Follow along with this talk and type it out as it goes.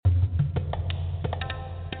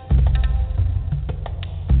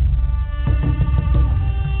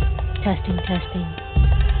Testing, testing.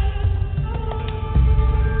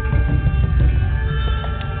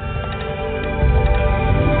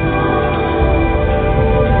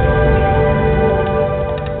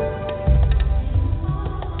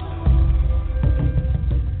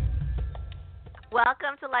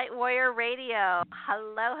 Welcome to Light Warrior Radio.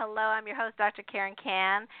 Hello, hello. I'm your host, Dr. Karen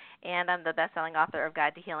Can, and I'm the best-selling author of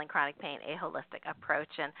Guide to Healing Chronic Pain, A Holistic Approach.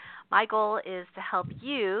 And my goal is to help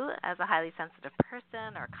you, as a highly sensitive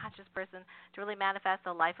person or conscious person, to really manifest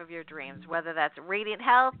the life of your dreams, whether that's radiant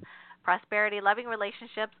health, prosperity, loving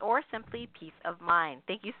relationships, or simply peace of mind.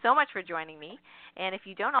 Thank you so much for joining me. And if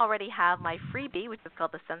you don't already have my freebie, which is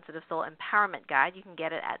called the Sensitive Soul Empowerment Guide, you can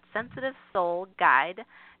get it at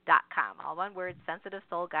sensitivesoulguide.com. All one word,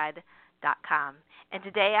 sensitivesoulguide.com. And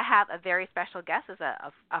today I have a very special guest, is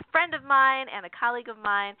a friend of mine and a colleague of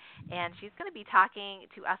mine, and she's going to be talking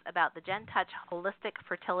to us about the Gen Touch Holistic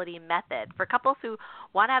Fertility Method. For couples who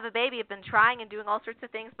want to have a baby, have been trying and doing all sorts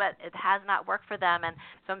of things, but it has not worked for them. And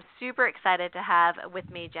so I'm super excited to have with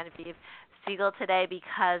me Genevieve Siegel today,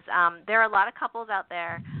 because there are a lot of couples out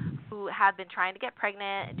there who have been trying to get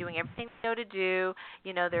pregnant and doing everything they know to do.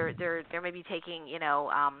 You know, they're maybe taking,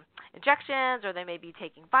 injections, or they may be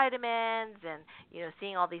taking vitamins and,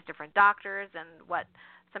 seeing all these different doctors and what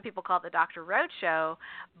some people call the Dr. Roadshow,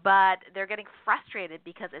 but they're getting frustrated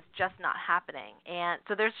because it's just not happening. And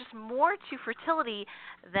so there's just more to fertility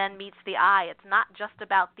than meets the eye. It's not just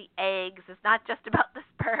about the eggs. It's not just about the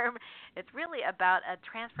sperm. It's really about a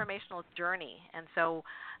transformational journey. And so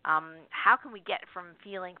how can we get from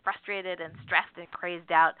feeling frustrated and stressed and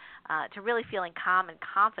crazed out to really feeling calm and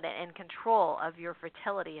confident in control of your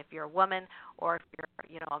fertility, if you're a woman or if you're,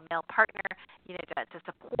 a male partner, to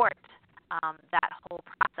support that whole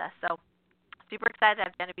process. So super excited to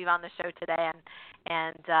have Genevieve on the show today.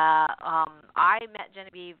 And I met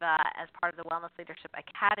Genevieve as part of the Wellness Leadership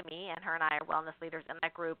Academy, and her and I are wellness leaders in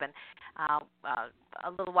that group. And a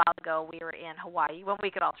little while ago, we were in Hawaii when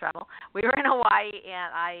we could all travel. We were in Hawaii,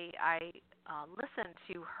 and I listened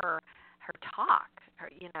to her talk.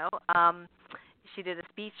 She did a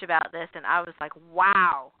speech about this, and I was like,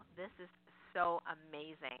 wow, this is so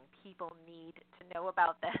amazing. People need to know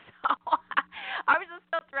about this. I was just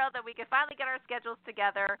so thrilled that we could finally get our schedules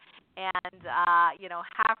together and,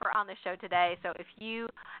 have her on the show today. So if you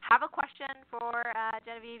have a question for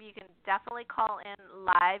Genevieve, you can definitely call in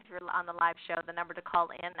live. If you're on the live show, the number to call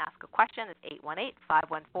in and ask a question is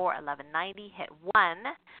 818-514-1190. Hit 1.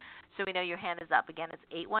 So we know your hand is up. Again, it's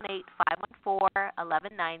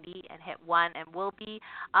 818-514-1190 and hit 1. And we'll be,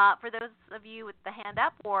 for those of you with the hand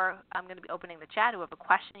up, or I'm going to be opening the chat, who have a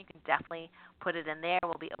question, you can definitely put it in there.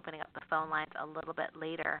 We'll be opening up the phone lines a little bit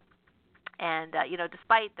later. And,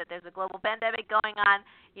 despite that there's a global pandemic going on,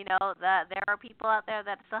 there are people out there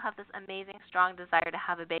that still have this amazing, strong desire to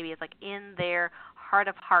have a baby. It's like in their heart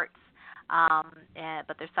of hearts.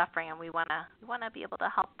 But they're suffering, and we want to be able to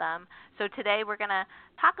help them. So today we're going to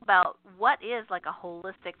talk about what is like a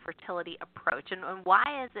holistic fertility approach, and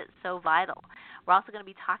why is it so vital. We're also going to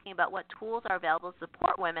be talking about what tools are available to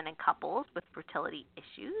support women and couples with fertility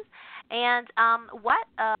issues, and what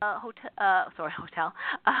a holistic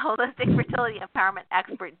fertility empowerment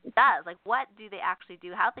expert does. Like, what do they actually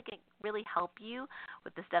do? How they can really help you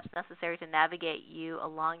with the steps necessary to navigate you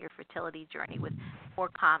along your fertility journey with more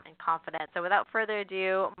calm and confidence. So without further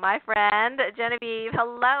ado, my friend Genevieve,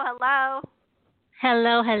 hello.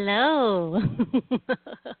 Hello.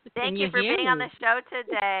 Thank you for being on the show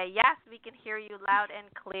today. Yes, we can hear you loud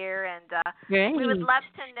and clear, and we would love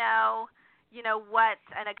to know, what,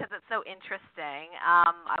 and because it's so interesting,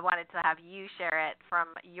 I wanted to have you share it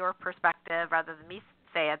from your perspective rather than me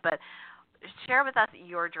say it, but share with us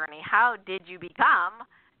your journey. How did you become,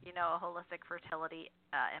 a holistic fertility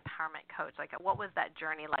empowerment coach? Like, what was that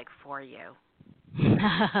journey like for you?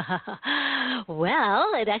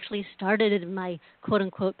 Well, it actually started in my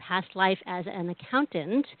quote-unquote past life as an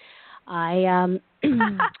accountant. I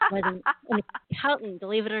was an accountant,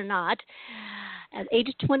 believe it or not, at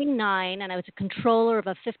age 29, and I was a controller of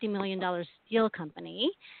a $50 million steel company.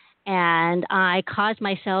 And I caused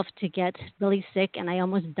myself to get really sick, and I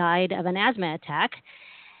almost died of an asthma attack.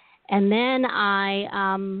 And then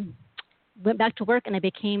I went back to work, and I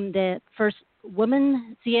became the first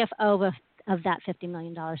woman CFO of that $50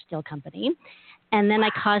 million steel company. And then I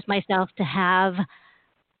caused myself to have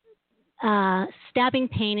stabbing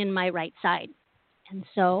pain in my right side. And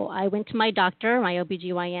so I went to my doctor, my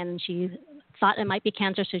OBGYN, and she thought it might be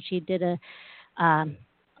cancer, so she did a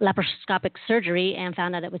laparoscopic surgery and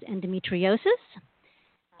found out it was endometriosis.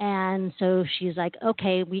 And so she's like,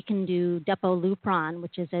 okay, we can do Depolupron,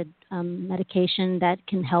 which is a medication that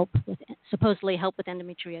can supposedly help with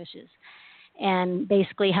endometriosis. And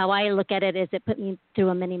basically, how I look at it is it put me through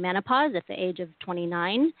a mini menopause at the age of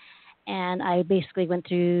 29. And I basically went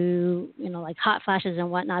through, like hot flashes and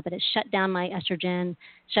whatnot, but it shut down my estrogen,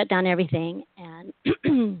 shut down everything. And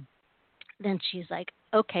then she's like,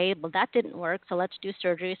 okay, well, that didn't work, so let's do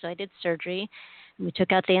surgery. So I did surgery, and we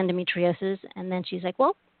took out the endometriosis. And then she's like,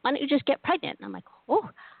 well, why don't you just get pregnant? And I'm like, oh,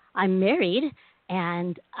 I'm married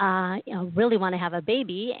and really want to have a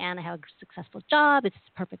baby, and I have a successful job. It's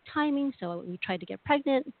perfect timing. So we tried to get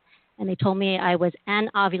pregnant, and they told me I was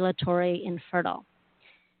anovulatory infertile.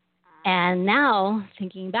 And now,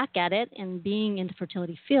 thinking back at it and being in the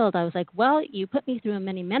fertility field, I was like, well, you put me through a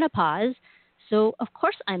mini menopause, so of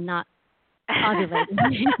course I'm not ovulating.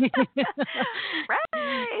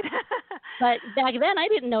 Right. But back then, I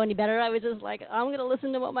didn't know any better. I was just like, I'm going to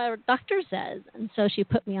listen to what my doctor says. And so she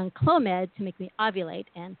put me on Clomid to make me ovulate.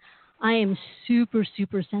 And I am super,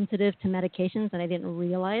 super sensitive to medications, and I didn't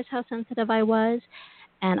realize how sensitive I was.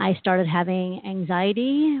 And I started having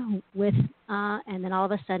anxiety and then all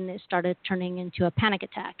of a sudden it started turning into a panic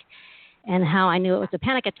attack. And how I knew it was a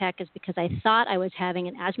panic attack is because I thought I was having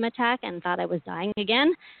an asthma attack and thought I was dying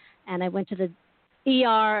again. And I went to the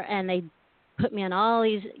ER and they put me on all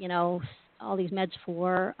these meds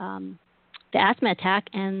for the asthma attack.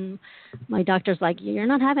 And my doctor's like, you're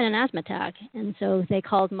not having an asthma attack. And so they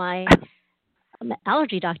called my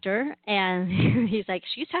allergy doctor, and he's like,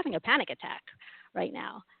 she's having a panic attack right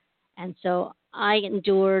now. And so I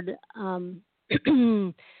endured panic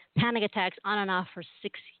attacks on and off for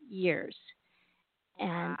 6 years.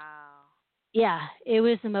 And yeah, it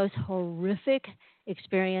was the most horrific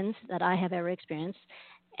experience that I have ever experienced.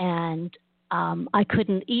 And I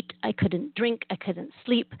couldn't eat, I couldn't drink, I couldn't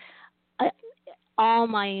sleep. All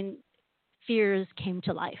my fears came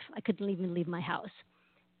to life. I couldn't even leave my house.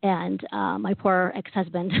 And my poor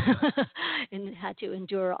ex-husband had to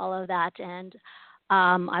endure all of that. And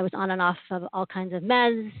I was on and off of all kinds of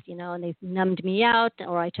meds, and they numbed me out.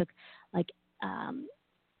 Or I took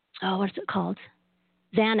what's it called?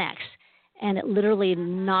 Xanax. And it literally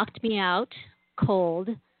knocked me out cold.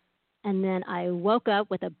 And then I woke up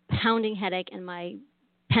with a pounding headache, and my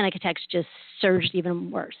panic attacks just surged even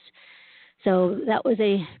worse. So that was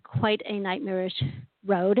quite a nightmarish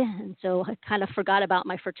road. And so I kind of forgot about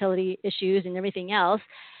my fertility issues and everything else.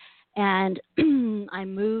 And I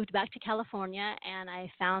moved back to California, and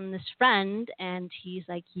I found this friend, and he's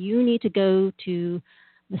like, you need to go to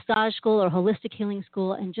massage school or holistic healing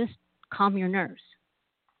school and just calm your nerves.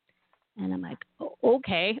 And I'm like, oh,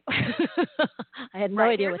 okay. I had no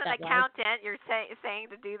idea what that was. Here's an accountant. You're saying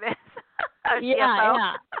to do this.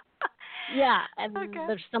 Yeah, and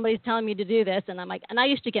there's somebody's telling me to do this, and I'm like, and I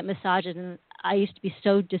used to get massages, and I used to be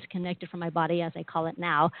so disconnected from my body, as I call it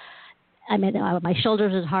now. I mean, my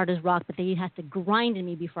shoulders as hard as rock, but they had to grind in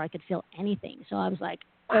me before I could feel anything. So I was like,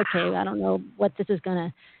 okay, I don't know what this is going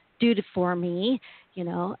to do for me,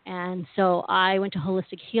 And so I went to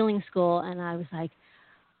holistic healing school, and I was like,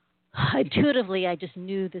 intuitively, I just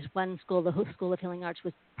knew this one school, the School of Healing Arts,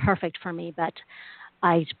 was perfect for me. But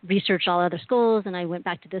I researched all other schools, and I went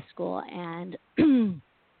back to this school. And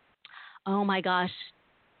oh my gosh,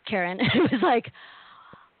 Karen, it was like,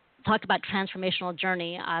 talk about transformational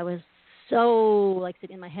journey. I was so like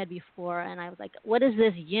sitting in my head before, and I was like, what is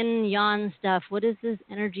this yin yang stuff? What is this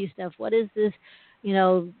energy stuff? What is this,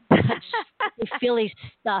 feely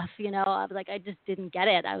stuff? I was like, I just didn't get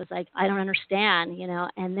it. I was like, I don't understand,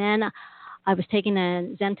 And then I was taking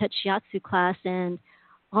a Zen Touch Shiatsu class, and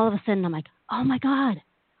all of a sudden I'm like, oh my God,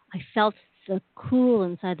 I felt the cool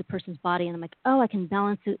inside the person's body, and I'm like, oh, I can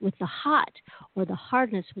balance it with the hot or the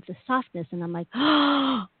hardness with the softness, and I'm like,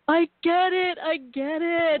 oh, I get it.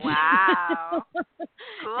 Wow. Cool.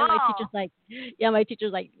 And my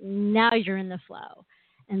teacher's like, now you're in the flow.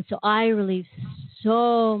 And so I released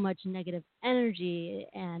so much negative energy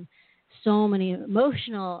and so many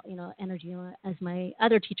emotional, energy. As my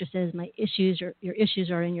other teacher says, your issues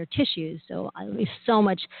are in your tissues. So I released so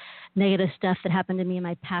much negative stuff that happened to me in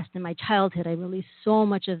my past, in my childhood. I released so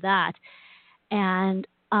much of that. And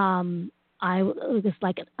it was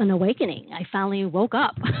like an awakening. I finally woke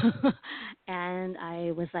up and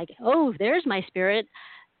I was like, oh, there's my spirit.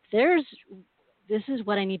 This is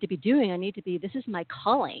what I need to be doing. This is my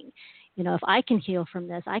calling. If I can heal from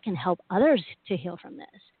this, I can help others to heal from this.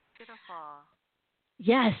 Beautiful.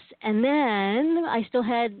 Yes. And then I still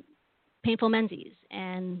had painful menses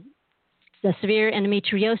and the severe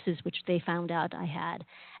endometriosis, which they found out I had.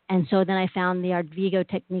 And so then I found the Art Vigo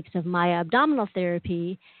techniques of Maya abdominal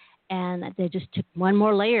therapy. And they just took one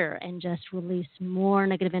more layer and just released more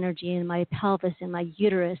negative energy in my pelvis and my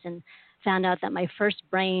uterus, and found out that my first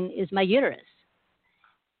brain is my uterus.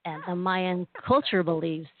 And the Mayan culture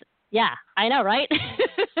believes, yeah, I know, right?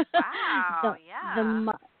 Wow, the, the yeah.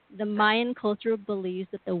 Ma- the Mayan culture believes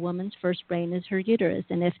that the woman's first brain is her uterus,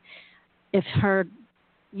 and if her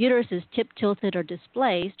uterus is tip tilted or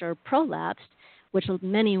displaced or prolapsed, which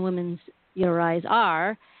many women's uteris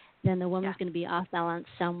are, then the woman's Yeah. going to be off balance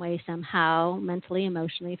some way, somehow, mentally,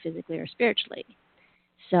 emotionally, physically, or spiritually.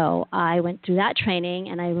 So I went through that training,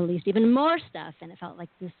 and I released even more stuff, and it felt like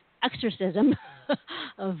this exorcism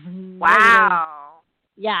of negative. Wow.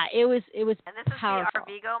 Yeah, it was And this is the powerful.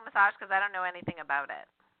 Arvigo massage because I don't know anything about it.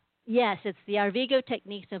 Yes, it's the Arvigo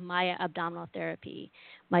techniques of Maya abdominal therapy.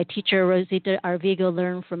 My teacher, Rosita Arvigo,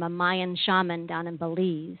 learned from a Mayan shaman down in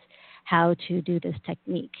Belize how to do this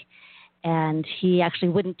technique. And he actually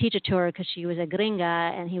wouldn't teach it to her because she was a gringa,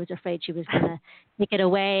 and he was afraid she was going to take it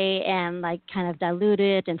away and like kind of dilute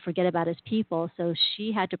it and forget about his people. So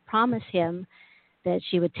she had to promise him that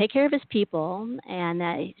she would take care of his people, and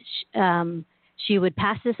that she would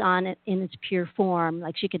pass this on in its pure form.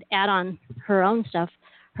 Like she could add on her own stuff,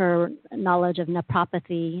 her knowledge of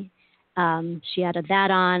naprapathy. She added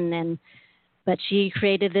that on, but she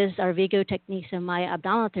created this Arvigo techniques of Maya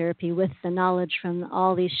abdominal therapy with the knowledge from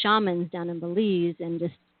all these shamans down in Belize, and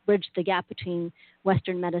just bridged the gap between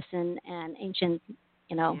Western medicine and ancient,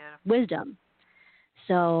 Beautiful. wisdom.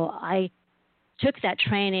 So I took that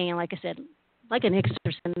training, and like I said, like an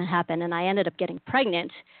exorcism happened, and I ended up getting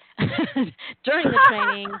pregnant during the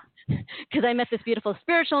training because I met this beautiful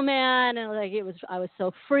spiritual man, and I was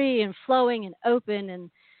so free and flowing and open, and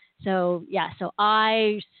so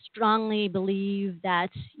I strongly believe that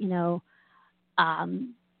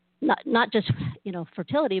um, not just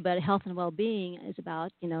fertility, but health and well-being is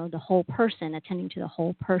about the whole person, attending to the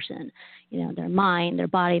whole person, their mind, their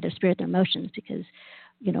body, their spirit, their emotions, because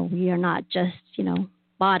we are not just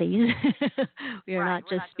bodies, we are Right. not We're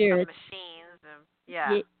just not just some spirits. machines.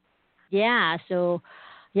 Yeah. Yeah, so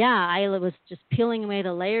yeah, I was just peeling away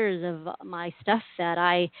the layers of my stuff that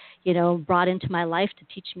I, brought into my life to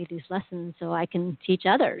teach me these lessons so I can teach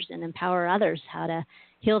others and empower others how to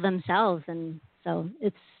heal themselves. And so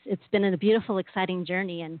it's been a beautiful, exciting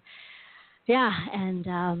journey. And yeah,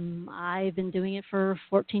 and I've been doing it for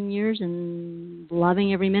 14 years and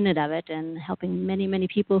loving every minute of it, and helping many, many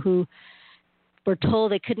people who were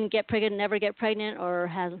told they couldn't get pregnant, never get pregnant, or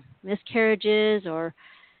had miscarriages, or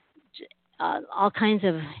all kinds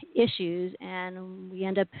of issues, and we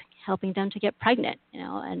end up helping them to get pregnant.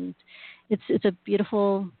 And it's a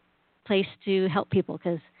beautiful place to help people,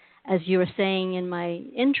 because as you were saying in my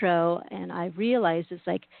intro, and I realized,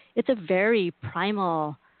 it's a very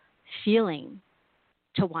primal feeling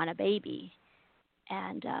to want a baby.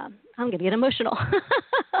 And I'm going to get emotional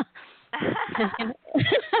because I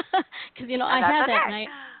And that's have that, okay.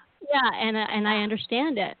 and I Yeah.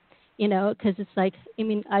 understand it. Because it's like, I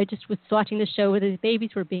mean, I just was watching the show where these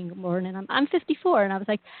babies were being born, and I'm 54, and I was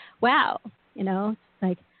like, wow, it's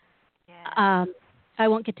like, Yeah. um, I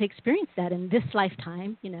won't get to experience that in this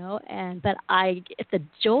lifetime, but I get the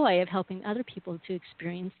joy of helping other people to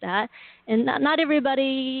experience that. And not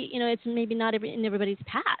everybody, it's maybe not in everybody's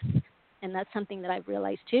path. And that's something that I've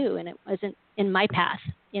realized too. And it wasn't in my path,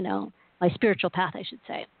 my spiritual path, I should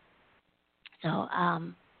say. So,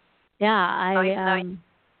 yeah, So even though you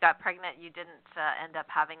I, got pregnant, you didn't end up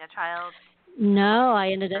having a child. no, I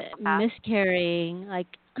ended up Spiritual path. miscarrying like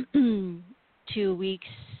 2 weeks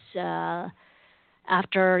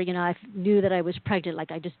after I knew that I was pregnant.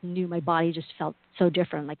 Like I just knew my body just felt so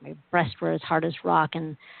different. Like my breasts were as hard as rock,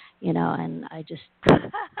 and and I just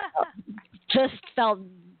felt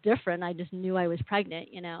different. I just knew I was pregnant,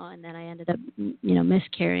 and then I ended up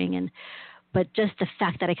miscarrying. And but just the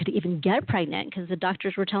fact that I could even get pregnant, because the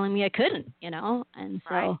doctors were telling me I couldn't, and Right.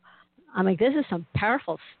 so I'm like, this is some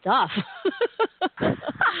powerful stuff.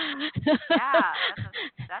 Yeah,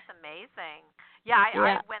 that's amazing. Yeah, I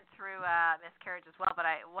Yeah. went through miscarriage as well, but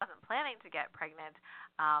I wasn't planning to get pregnant.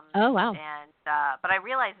 Oh wow. And but I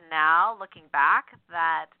realize now, looking back,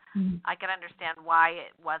 that Mhm. I can understand why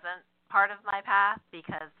it wasn't part of my path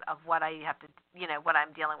because of what I have to, what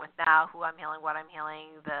I'm dealing with now, who I'm healing, what I'm healing,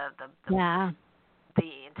 Yeah.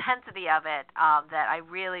 the intensity of it. That I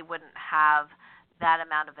really wouldn't have that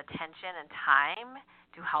amount of attention and time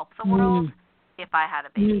to help the world Mm. if I had a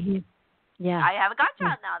baby. Mhm. Yeah. I have a Yeah.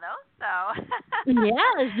 godchild now, though, so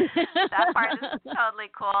Yes. that part is totally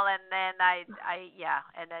cool. And then yeah,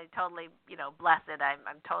 and I totally, bless it.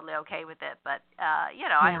 I'm totally okay with it. But I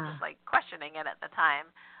was Yeah. like questioning it at the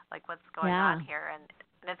time, like what's going on Yeah. here. And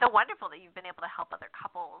it's so wonderful that you've been able to help other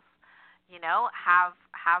couples,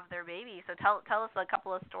 have their baby. So tell us a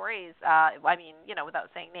couple of stories. I mean, without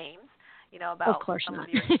saying names, Of about course some not.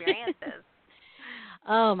 of your experiences.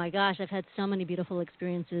 Oh my gosh, I've had so many beautiful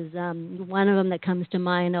experiences. One of them that comes to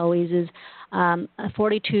mind always is a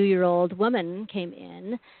 42-year-old woman came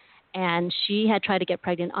in, and she had tried to get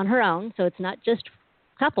pregnant on her own. So it's not just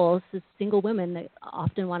couples, it's single women that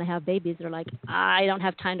often want to have babies. They're like, I don't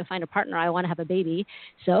have time to find a partner. I want to have a baby.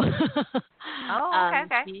 So, Oh,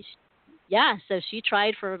 okay. so she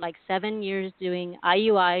tried for like 7 years doing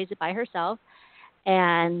IUIs by herself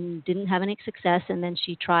and didn't have any success. And then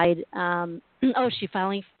she tried, she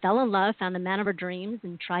finally fell in love, found the man of her dreams,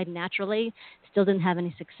 and tried naturally, still didn't have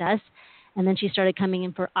any success. And then she started coming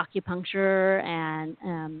in for acupuncture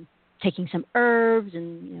and taking some herbs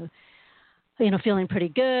and, feeling pretty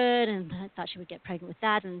good, and I thought she would get pregnant with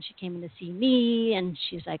that. And she came in to see me, and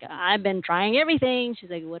she's like, I've been trying everything.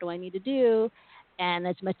 She's like, what do I need to do? And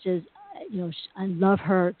as much as, I love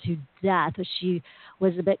her to death, but she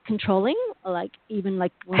was a bit controlling, like even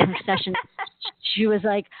like when her session, she was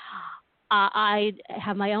like, I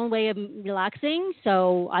have my own way of relaxing,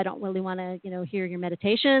 so I don't really want to, hear your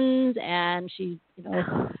meditations. And she,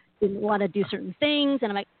 didn't want to do certain things.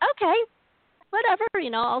 And I'm like, okay, whatever,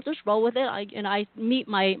 I'll just roll with it. I meet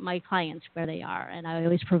my clients where they are, and I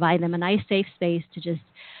always provide them a nice, safe space to just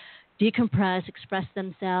decompress, express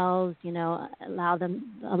themselves, allow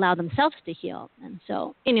themselves to heal. And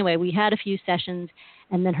so anyway, we had a few sessions,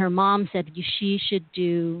 and then her mom said she should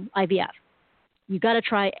do IVF. You got to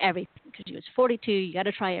try everything, because she was 42. You got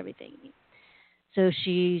to try everything. So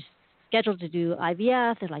she's scheduled to do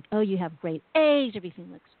IVF. They're like, oh, you have great eggs.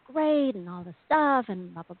 Everything looks great and all this stuff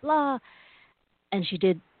and blah, blah, blah. And she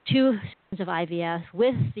did 2 sessions of IVF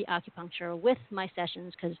with the acupuncture, with my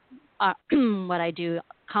sessions, because what I do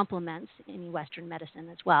complements any Western medicine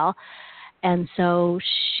as well. And so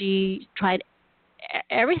she tried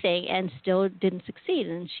everything and still didn't succeed.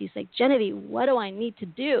 And she's like, Genevieve, what do I need to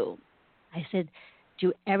do? I said,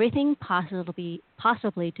 do everything possibly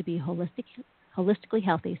to be holistically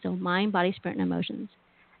healthy, so mind, body, spirit, and emotions,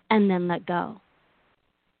 and then let go.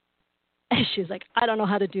 And she's like, I don't know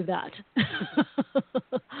how to do that.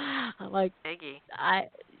 I'm like, I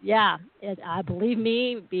believe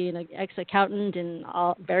me, being an ex-accountant and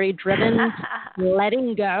all very driven,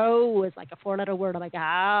 letting go was like a 4-letter word. I'm like,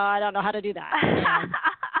 I don't know how to do that. And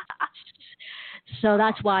so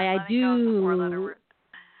that's why I do. Go is a 4-letter word.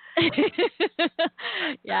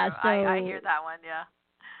 Yeah, so I hear that one. Yeah.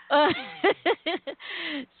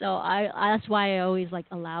 So that's why I always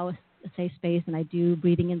allow a safe space, and I do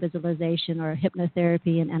breathing and visualization or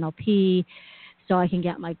hypnotherapy and NLP, so I can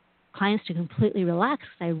get my clients to completely relax.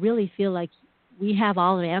 I really feel like we have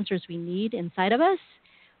all the answers we need inside of us.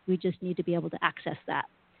 We just need to be able to access that.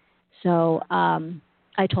 So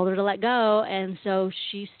I told her to let go, and so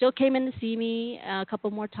she still came in to see me a couple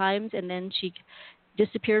more times, and then she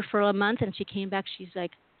disappeared for a month, and she came back. She's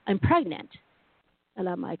like, I'm pregnant. And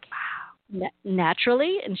I'm like, wow.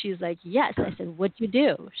 Naturally? And she's like, yes. I said, what'd you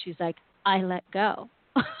do? She's like, I let go.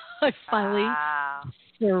 I finally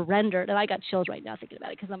surrendered. And I got chills right now thinking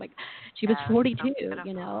about it, because I'm like, she was 42,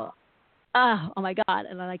 Oh my God.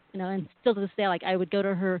 And I'm like, and still to this day, I would go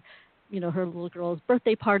to her, her little girl's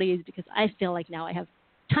birthday parties, because I feel like now I have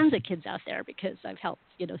tons of kids out there, because I've helped,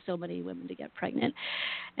 so many women to get pregnant,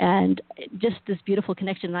 and just this beautiful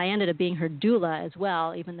connection. And I ended up being her doula as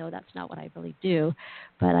well, even though that's not what I really do.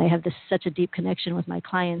 But I have such a deep connection with my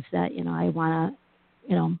clients that, I want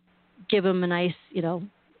to, give them a nice,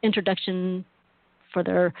 introduction for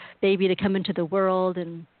their baby to come into the world.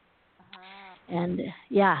 And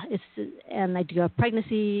I do a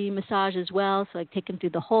pregnancy massage as well. So I take them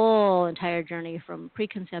through the whole entire journey from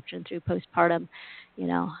preconception through postpartum,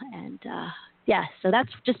 so that's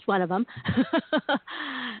just one of them.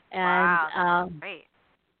 Wow, that's great.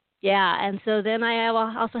 Yeah, and so then I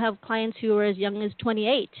also have clients who are as young as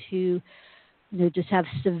 28 who, just have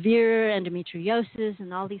severe endometriosis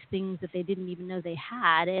and all these things that they didn't even know they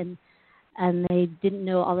had, and they didn't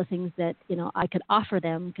know all the things that, I could offer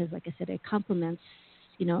them, because, like I said, it complements,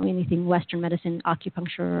 anything Western medicine,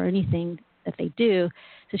 acupuncture, or anything that they do.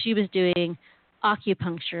 So she was doing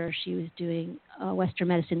acupuncture, she was doing Western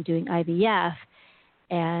medicine, doing IVF,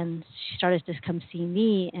 and she started to come see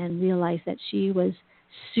me and realized that she was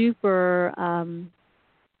super,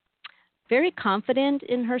 very confident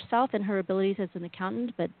in herself and her abilities as an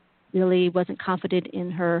accountant, but really wasn't confident in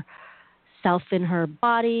herself, in her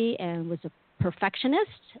body, and was a perfectionist.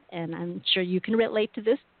 And I'm sure you can relate to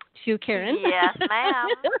this too, Karen. Yes, ma'am.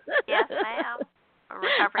 Yes, ma'am. A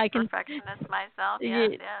recovering perfectionist myself.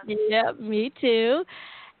 Yes, yes. Yeah, me too.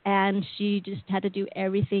 and she just had to do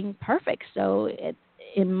everything perfect. So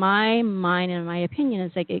in my mind and my opinion,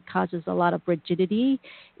 it's like it causes a lot of rigidity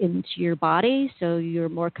into your body. So you're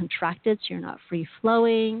more contracted, so you're not free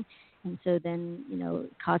flowing. And so then,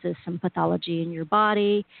 it causes some pathology in your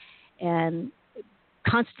body. And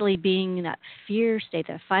constantly being in that fear state,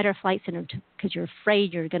 that fight or flight syndrome, because you're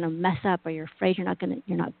afraid you're going to mess up, or you're afraid you're not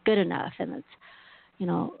good enough. And it's,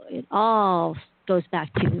 it all goes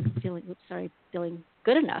back to feeling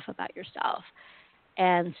good enough about yourself.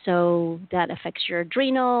 And so that affects your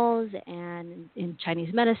adrenals, and in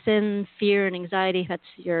Chinese medicine, fear and anxiety affects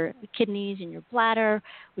your kidneys and your bladder,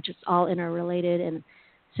 which is all interrelated. And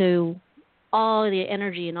so all the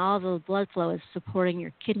energy and all the blood flow is supporting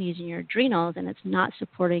your kidneys and your adrenals, and it's not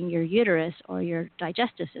supporting your uterus or your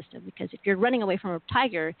digestive system. Because if you're running away from a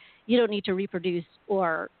tiger, you don't need to reproduce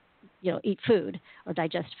or, eat food or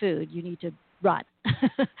digest food. You need to run.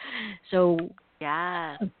 So,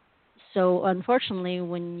 yeah. So unfortunately,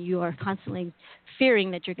 when you are constantly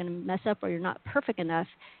fearing that you're going to mess up or you're not perfect enough,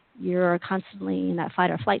 you're constantly in that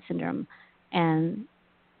fight or flight syndrome. And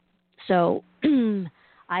so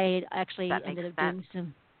I actually ended up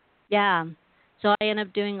doing So I ended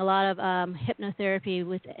up doing a lot of hypnotherapy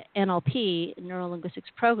with NLP, neuro-linguistics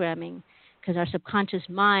programming, because our subconscious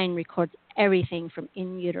mind records everything from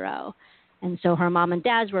in utero. And so her mom and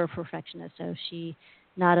dads were perfectionists. So she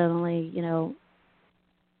not only,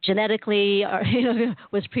 genetically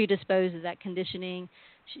was predisposed to that conditioning.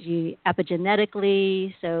 She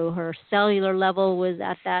epigenetically, so her cellular level was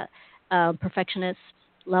at that perfectionist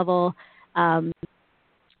level. So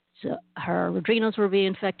her adrenals were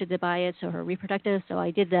being affected by it, so her reproductive. So I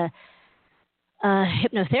did the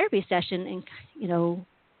hypnotherapy session, and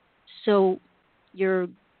so do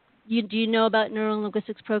you know about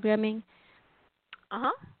neuro-linguistics programming?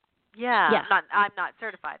 Yeah. I'm not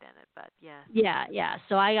certified in it, but yeah. Yeah.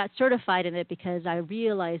 So I got certified in it because I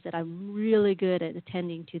realized that I'm really good at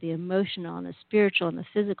attending to the emotional and the spiritual and the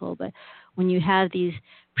physical. But when you have these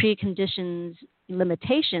preconditions,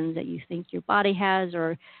 limitations that you think your body has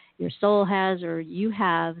or your soul has or you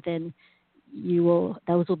have, then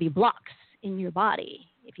those will be blocks in your body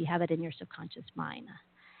if you have it in your subconscious mind.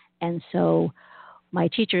 And so my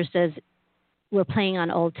teacher says we're playing on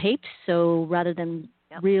old tapes. So rather than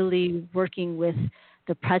really working with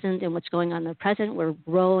the present and what's going on in the present, we're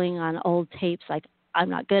rolling on old tapes like I'm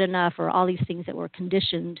not good enough or all these things that we're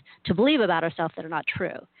conditioned to believe about ourselves that are not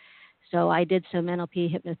true. So I did some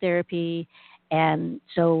NLP hypnotherapy, and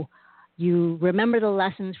so you remember the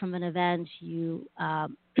lessons from an event, you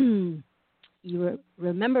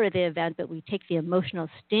remember the event, but we take the emotional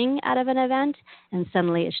sting out of an event, and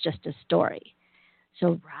suddenly it's just a story.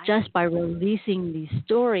 So just by releasing these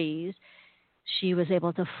stories, she was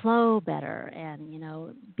able to flow better and,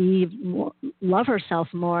 love herself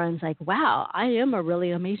more. And it's like, wow, I am a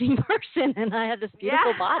really amazing person and I have this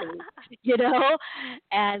beautiful body,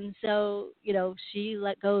 And so, she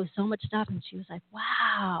let go of so much stuff and she was like,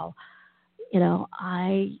 wow,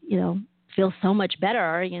 I, feel so much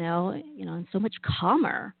better, and so much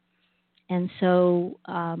calmer. And so,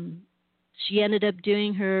 she ended up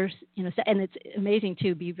doing her, and it's amazing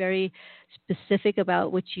to be very specific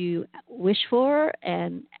about what you wish for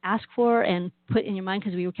and ask for and put in your mind,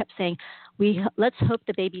 because we kept saying, let's hope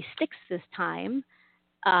the baby sticks this time,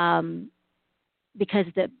 because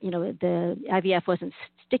the IVF wasn't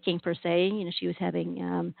sticking per se. She was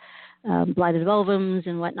having blighted ovums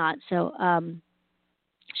and whatnot. So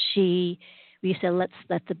we said, let's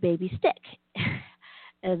let the baby stick.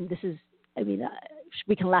 And this is,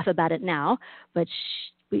 we can laugh about it now, but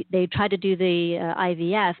they tried to do the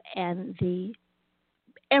IVF, and the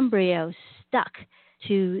embryo stuck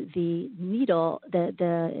to the needle,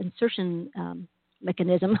 the insertion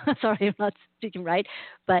mechanism. Sorry, I'm not speaking right,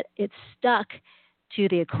 but it stuck to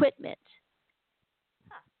the equipment,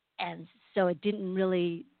 and so it didn't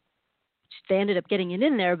really. They ended up getting it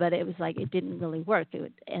in there, but it was like it didn't really work.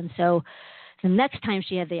 And so the next time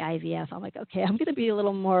she had the IVF, I'm like, okay, I'm going to be a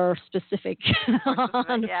little more specific. Been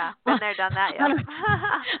there, done that.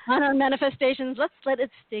 On our manifestations, let's let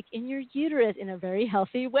it stick in your uterus in a very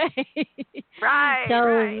healthy way. Right.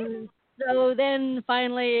 So then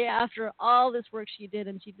finally, after all this work she did,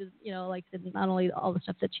 and she did, like not only all the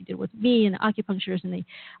stuff that she did with me and the acupuncturist and the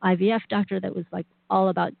IVF doctor that was like all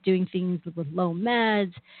about doing things with low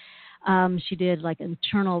meds. She did like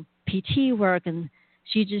internal PT work, and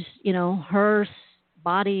she just, her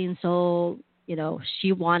body and soul,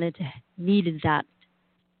 she needed that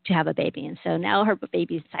to have a baby. And so now her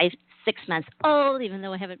baby's 6 months old, even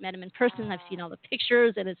though I haven't met him in person. I've seen all the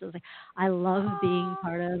pictures, and it's just like, I love being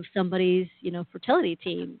part of somebody's, fertility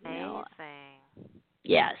team. Amazing.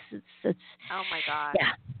 Yes, it's Oh my gosh.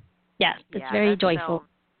 yeah, yeah, it's Yeah, very that's joyful.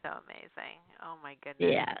 so amazing. Oh my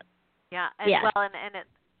goodness. Yeah, Yeah, and yes.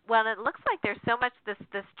 it looks like there's so much this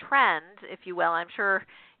trend, if you will. I'm sure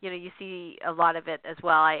you see a lot of it as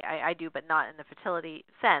well. I do, but not in the fertility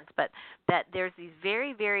sense. But that there's these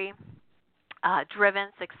very very driven,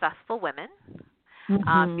 successful women. You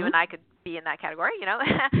Mhm. and I could be in that category, and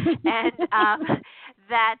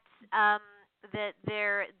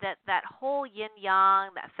that that whole yin yang,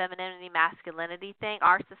 that femininity masculinity thing.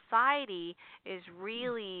 Our society is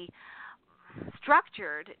really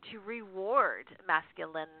structured to reward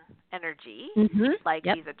masculine energy, Mhm. like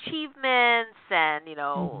Yep. these achievements and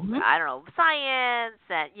Mhm. I don't know, science,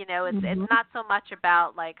 and it's Mhm. not so much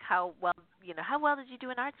about like how well did you do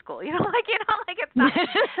in art school, like like it's not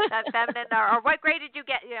that feminine, or what grade did you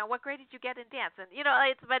get, what grade did you get in dance, and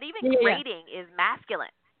it's, but even Yeah, yeah. grading is masculine,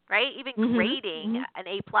 right? Even Mhm. grading Mhm. an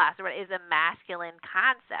A plus or is a masculine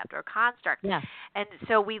concept or construct. Yeah. And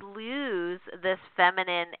so we lose this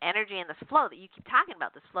feminine energy and this flow that you keep talking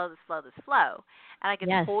about, this flow, this flow, this flow. And I can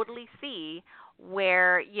Yes. totally see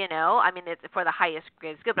where, I mean, it's for the highest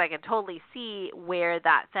grade is good, but I can totally see where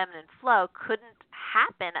that feminine flow couldn't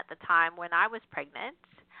happen at the time when I was pregnant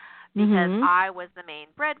because Mhm. I was the main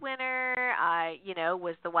breadwinner. I,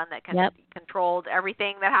 was the one that Yep. controlled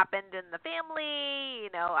everything that happened in the family.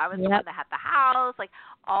 I was the one Yep. that had the house, like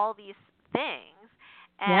all these things.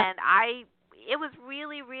 Yep. And it was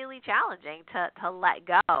really, really challenging to let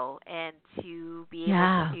go and to be able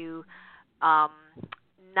Yeah. to um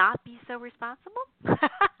not be so responsible.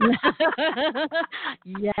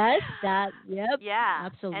 Yes, that, yep, Yeah.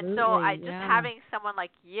 And so I absolutely. just Yeah. having someone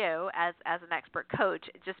like you as an expert coach,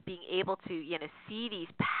 just being able to, see these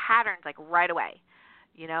patterns like right away,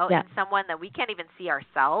 Yeah. in someone that we can't even see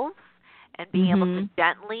ourselves, and being able to Mhm.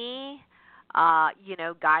 gently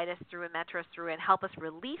guide us through and mentor us through and help us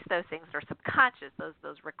release those things that are subconscious,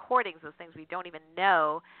 those recordings, those things we don't even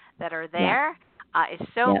know that are Yeah. there,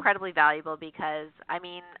 is so Yep. incredibly valuable because I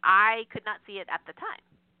mean I could not see it at the time.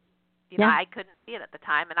 Yeah. I couldn't see it at the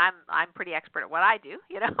time, and I'm pretty expert at what I do,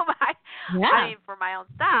 but I Yeah. mean, for my own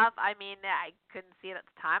stuff, I mean, I couldn't see it at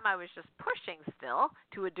the time. I was just pushing still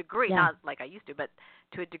to a degree, Yeah. not like I used to, but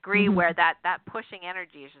to a degree Mhm. where that pushing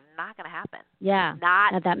energy is just not going to happen. Yeah.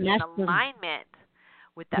 Not That in masculine. alignment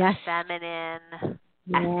with that Yes. feminine essence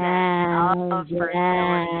Yes. of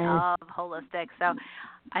fertility, Yes. of holistic. So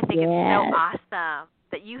I think it's so Yes. awesome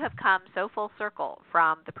that you have come so full circle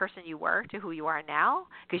from the person you were to who you are now,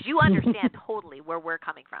 because you understand totally where we're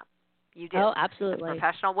coming from. You do. Oh, As a absolutely.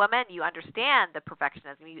 professional woman, you understand the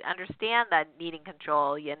perfectionism. You understand the needing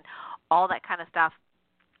control and all that kind of stuff,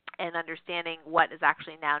 and understanding what is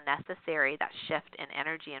actually now necessary, that shift in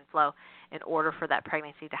energy and flow, in order for that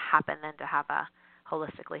pregnancy to happen and to have a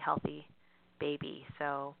holistically healthy baby.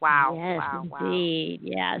 So, wow, Yes, wow, wow. indeed.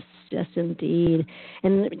 Yes, yes, indeed.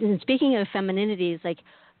 And speaking of femininity, it's like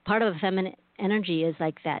part of feminine energy is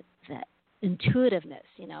like that intuitiveness.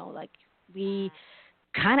 Like we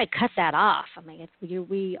kind of cut that off. I mean,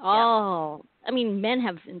 we Yep. all. I mean, men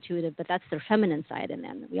have intuitive, but that's their feminine side, and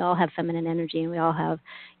then we all have feminine energy, and we all have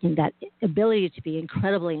that ability to be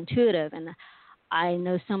incredibly intuitive. And I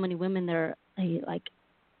know so many women like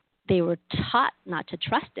they were taught not to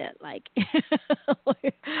trust it, like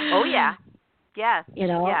Oh yeah. Yes. you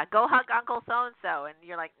know, Yeah. Go hug Uncle so and so, and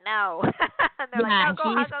you're like, no. And they're like, yeah, no, go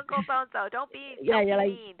he's, hug Uncle so and so. yeah, Don't you're be like,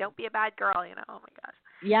 mean. Don't be a bad girl. Oh my gosh.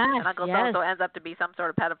 yes, And Uncle so and yes, so ends up to be some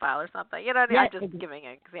sort of pedophile or something. yeah, I'm just giving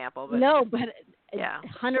an example, but no, but yeah.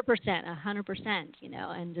 100%, 100%,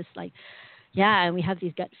 and just like, yeah, and we have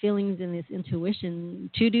these gut feelings and this intuition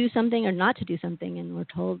to do something or not to do something, and we're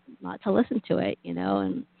told not to listen to it,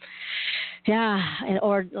 and yeah,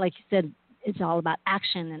 or like you said, it's all about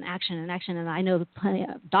action and action and action. And I know plenty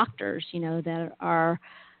of doctors, that are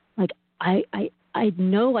like, I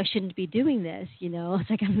know I shouldn't be doing this, It's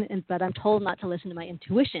like, but I'm told not to listen to my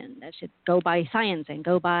intuition. That should go by science and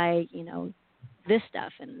go by, this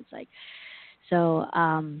stuff. And it's like, so,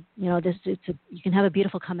 you can have a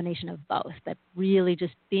beautiful combination of both, but really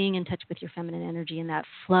just being in touch with your feminine energy and that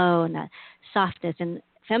flow and that softness. And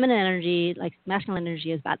feminine energy, like masculine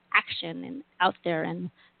energy, is about action and out there, and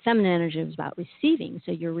feminine energy is about receiving.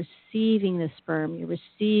 So you're receiving the sperm, you're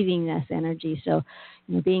receiving this energy. So,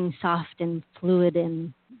 being soft and fluid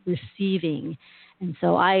and receiving. And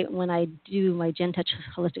so when I do my Gen Touch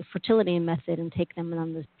holistic fertility method and take them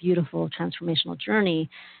on this beautiful transformational journey,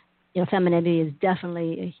 femininity is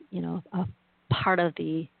definitely, a part of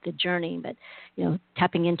the journey, but,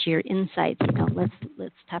 tapping into your insights,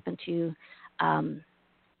 let's tap into, I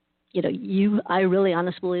really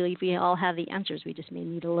honestly believe we all have the answers. We just may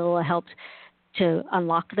need a little help to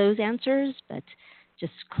unlock those answers, but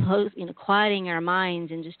just quieting our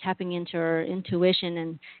minds and just tapping into our intuition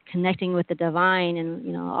and connecting with the divine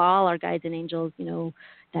and, all our guides and angels,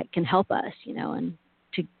 that can help us, and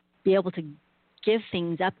to be able to give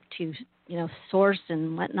things up to, source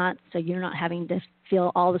and whatnot, so you're not having to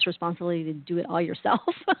feel all this responsibility to do it all yourself.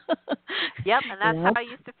 Yep, and that's how I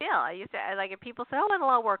used to feel. I used to, like, if people say, "Oh, it'll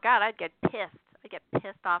all work out," I'd get pissed. I get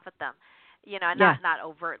pissed off at them. Not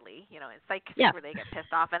overtly, it's like secretly I get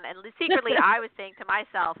pissed off. And secretly I was saying to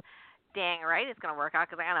myself, dang right, it's going to work out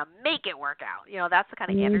because I'm going to make it work out. That's the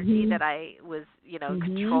kind of energy that I was,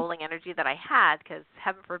 controlling energy that I had, because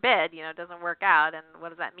heaven forbid, it doesn't work out. And what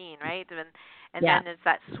does that mean, right? And then it's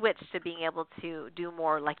that switch to being able to do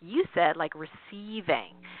more, like you said, like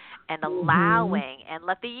receiving and allowing and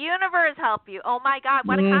let the universe help you. Oh, my God,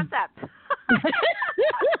 what a concept.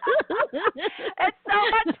 It's so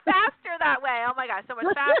much faster that way. Oh, my gosh, so much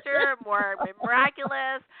faster, more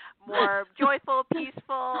miraculous, more joyful,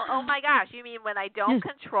 peaceful. Oh, my gosh, you mean when I don't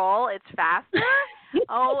control, it's faster?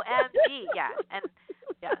 OMG, yeah. And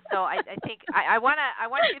yeah, so I think I wanted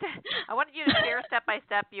you to share step by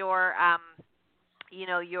step your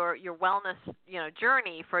your wellness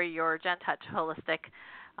journey for your GenTouch holistic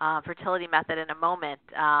fertility method in a moment,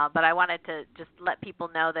 but I wanted to just let people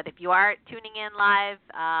know that if you are tuning in live,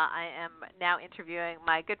 I am now interviewing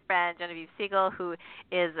my good friend Genevieve Siegel, who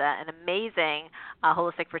is an amazing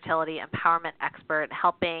holistic fertility empowerment expert,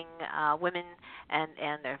 helping women and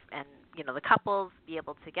the couples be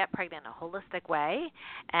able to get pregnant in a holistic way.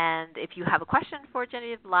 And if you have a question for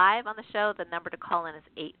Genevieve live on the show, the number to call in is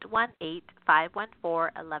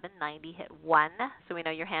 818-514-1190. Hit 1 so we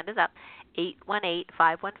know your hand is up,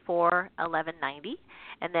 818-514-1190.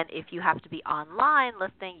 And then if you have to be online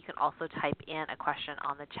listening, you can also type in a question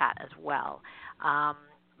on the chat as well.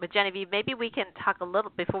 But Genevieve, maybe we can talk a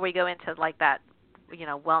little before we go into like that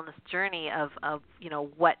wellness journey of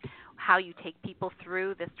how you take people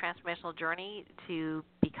through this transformational journey to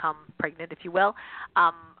become pregnant, if you will.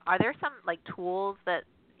 Are there some like tools that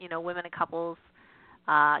women and couples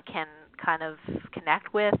can kind of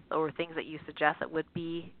connect with, or things that you suggest that would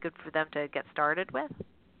be good for them to get started with?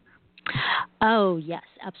 Oh, yes,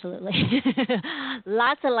 absolutely.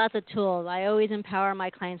 Lots and lots of tools. I always empower my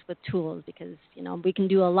clients with tools because, we can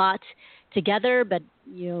do a lot together, but,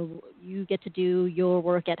 you get to do your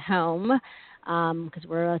work at home because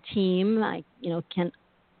we're a team.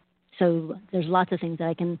 So there's lots of things that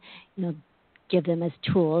I can, give them as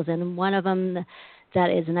tools. And one of them that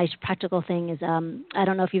is a nice practical thing is, I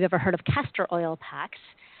don't know if you've ever heard of castor oil packs.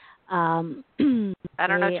 I don't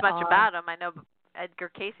know too much about them. I know Edgar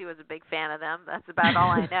Casey was a big fan of them. That's about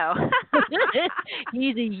all I know.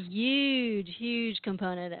 He's a huge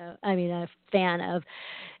component a fan of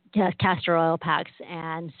castor oil packs.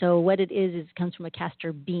 And so what it is it comes from a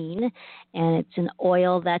castor bean, and it's an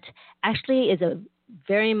oil that actually is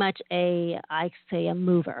very much a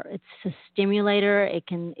mover. It's a stimulator.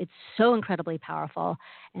 It's so incredibly powerful.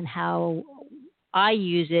 And how I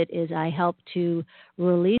use it is I help to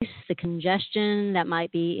release the congestion that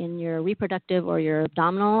might be in your reproductive or your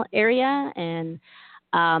abdominal area. And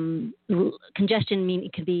congestion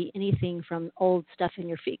it could be anything from old stuff in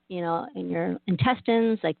your in your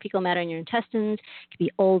intestines, like fecal matter in your intestines. It could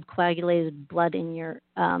be old coagulated blood in your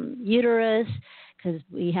uterus, because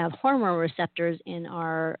we have hormone receptors in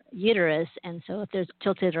our uterus. And so if there's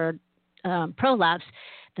tilted or prolapse,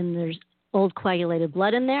 then there's old coagulated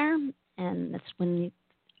blood in there. And that's when it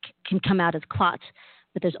can come out as clots.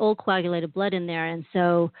 But there's old coagulated blood in there. And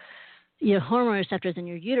so your hormone receptors in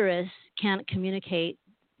your uterus can't communicate,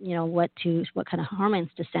 what kind of hormones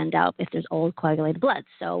to send out if there's old coagulated blood.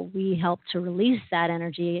 So we help to release that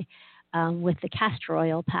energy with the castor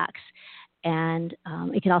oil packs. And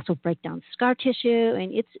it can also break down scar tissue.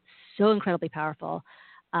 And it's so incredibly powerful.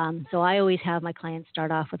 So I always have my clients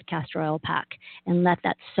start off with a castor oil pack and let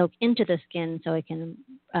that soak into the skin so it can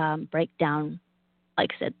break down,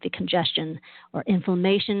 like I said, the congestion or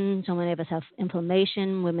inflammation. So many of us have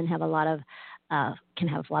inflammation. Women have can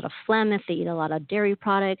have a lot of phlegm if they eat a lot of dairy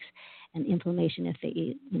products, and inflammation if they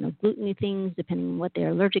eat, gluten-y things, depending on what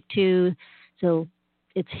they're allergic to. So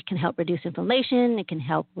it can help reduce inflammation. It can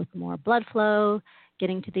help with more blood flow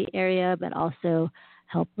getting to the area, but also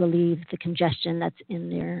help relieve the congestion that's in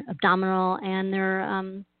their abdominal and their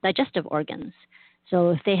digestive organs.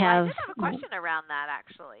 So if they have... I did have a question around that,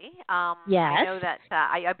 actually. Yes. I know that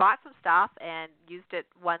I bought some stuff and used it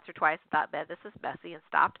once or twice and thought, this is messy, and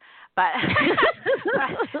stopped. But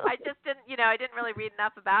I just didn't, I didn't really read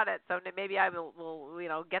enough about it. So maybe I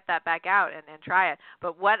will get that back out and try it.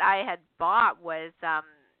 But what I had bought was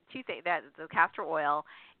two things, the castor oil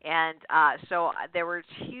And so there were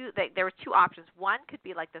two options. One could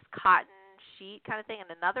be like this cotton sheet kind of thing,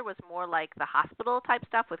 and another was more like the hospital type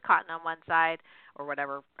stuff with cotton on one side or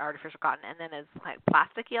whatever, artificial cotton, and then it's like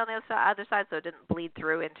plasticky on the other side, so it didn't bleed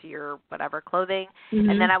through into your whatever clothing. Mm-hmm.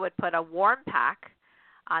 And then I would put a warm pack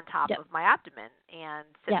on top Yep. of my abdomen and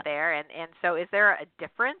sit Yep. there. And so is there a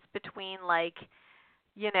difference between like,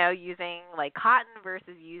 using like cotton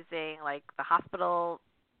versus using like the hospital,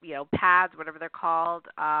 pads, whatever they're called,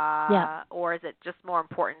 Yeah. or is it just more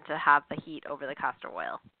important to have the heat over the castor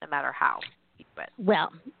oil, no matter how you do it?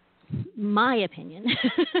 Well, my opinion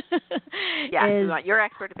Yeah, is we want your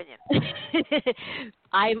expert opinion.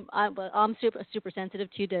 I'm super sensitive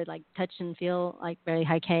to like touch and feel like very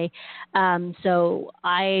high K. So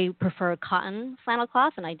I prefer cotton flannel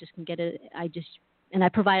cloth, and I just can get it. And I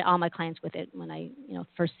provide all my clients with it when I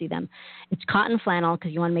first see them. It's cotton flannel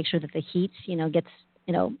because you want to make sure that the heat gets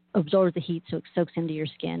absorbs the heat so it soaks into your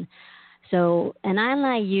skin. So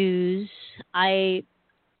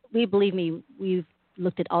we've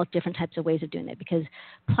looked at all different types of ways of doing it, because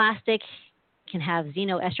plastic can have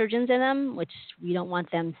xenoestrogens in them, which we don't want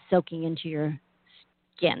them soaking into your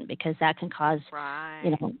skin, because that can cause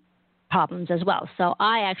problems as well. So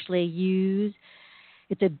I actually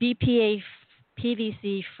it's a BPA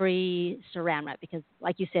PVC free saran wrap, because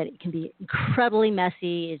like you said, it can be incredibly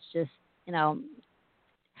messy. It's just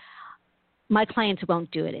my clients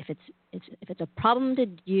won't do it. If it's a problem to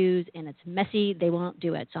use and it's messy, they won't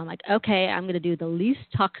do it. So I'm like, okay, I'm going to do the least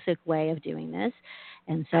toxic way of doing this.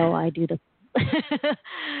 And so I do the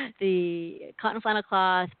cotton flannel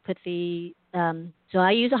cloth, so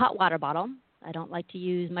I use a hot water bottle. I don't like to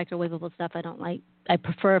use microwavable stuff. I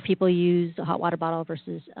prefer people use a hot water bottle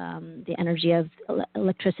versus the energy of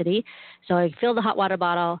electricity. So I fill the hot water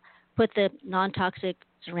bottle, put the non-toxic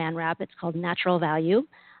saran wrap. It's called Natural Value.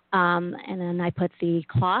 And then I put the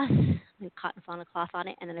cotton flannel cloth on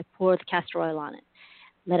it, and then I pour the castor oil on it.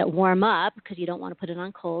 Let it warm up, because you don't want to put it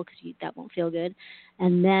on cold, because that won't feel good.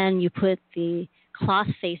 And then you put the cloth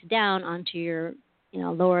face down onto your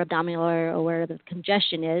lower abdominal or where the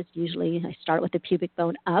congestion is. Usually I start with the pubic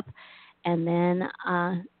bone up. And then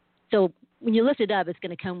so when you lift it up, it's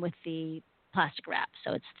going to come with the plastic wrap.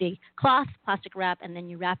 So it's the cloth, plastic wrap, and then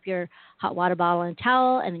you wrap your hot water bottle in a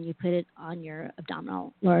towel, and then you put it on your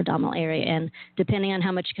lower abdominal area. And depending on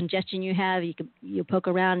how much congestion you have, you poke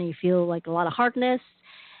around and you feel like a lot of hardness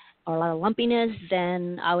or a lot of lumpiness,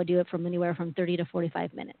 then I would do it from anywhere from 30 to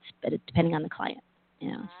 45 minutes, but depending on the client,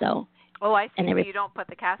 so. Oh, I see. So you don't put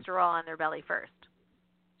the castor oil on their belly first.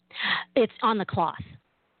 It's on the cloth.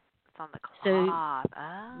 It's on the cloth. So,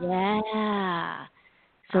 yeah.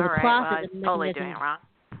 So all the right. cloth well, is I'm totally doing it wrong.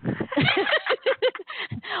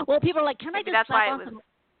 Well, people are like, can Maybe I just that's why slap it on was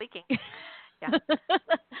leaking. Yeah.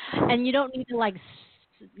 And you don't need to like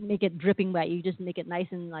make it dripping wet. You just make it nice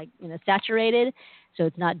and like saturated, so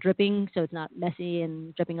it's not dripping, so it's not messy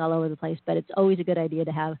and dripping all over the place. But it's always a good idea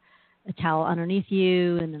to have a towel underneath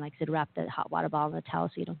you, and then, like I said, wrap the hot water bottle in the towel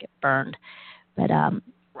so you don't get burned. But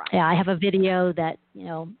yeah, I have a video that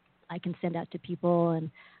I can send out to people, and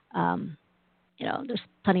there's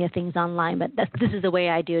plenty of things online, but this is the way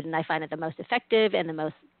I do it, and I find it the most effective and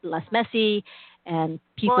the less messy. And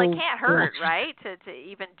people, well, it can't hurt, right? To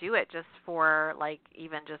even do it just for like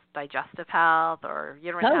even just digestive health or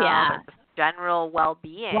uterine health or just general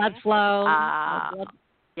well-being. Blood flow.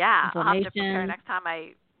 Yeah, I'll have to prepare next time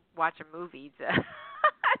I watch a movie because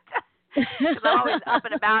I'm always up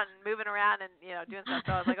and about and moving around and doing stuff.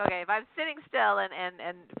 So I was like, okay, if I'm sitting still and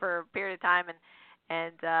for a period of time and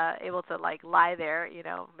able to like lie there,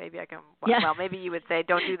 maybe I can. Well, maybe you would say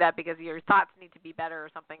don't do that because your thoughts need to be better or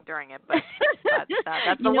something during it. But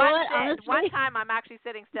that's the one time I'm actually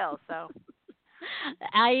sitting still. So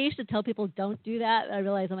I used to tell people don't do that. I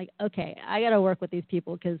realized I'm like, okay, I got to work with these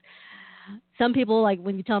people, because some people, like,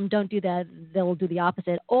 when you tell them don't do that, they'll do the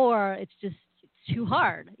opposite, or it's too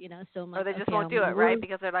hard, So I'm like, or they just won't do it, right?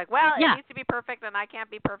 Because they're like, well, it needs to be perfect, and I can't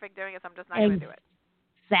be perfect doing it, so I'm just not going to do it.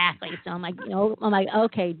 Exactly. So I'm like,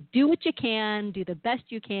 okay, do what you can, do the best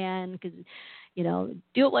you can, because,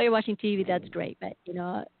 do it while you're watching TV. That's great, but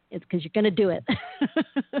it's because you're going to do it.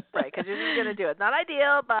 Right, because you're just going to do it. Not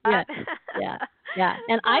ideal, but yeah.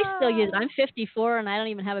 And I still use it. I'm 54, and I don't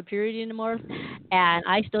even have a period anymore, and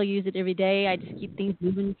I still use it every day. I just keep things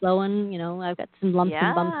moving, flowing. I've got some lumps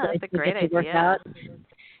and bumps that I still get to work out.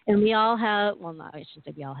 And we all have. Well, no, I shouldn't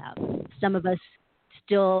say we all have. Some of us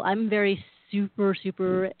still. I'm very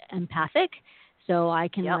super empathic. So I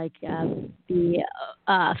can Yep. be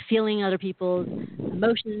feeling other people's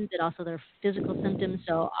emotions and also their physical symptoms.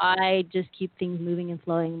 So I just keep things moving and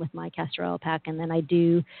flowing with my castor oil pack, and then I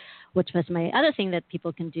do, which was my other thing that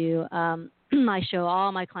people can do. I show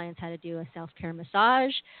all my clients how to do a self-care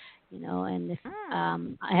massage, and if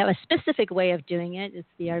I have a specific way of doing it. It's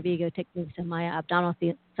the Arvigo techniques and my abdominal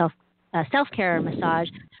self-care massage,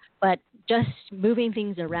 but just moving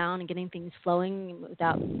things around and getting things flowing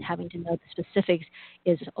without having to know the specifics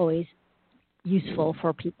is always useful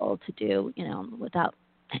for people to do, without,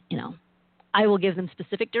 I will give them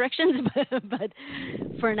specific directions, but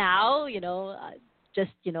for now,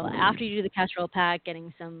 just, after you do the castor oil pack,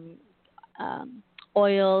 getting some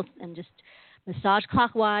oils and just massage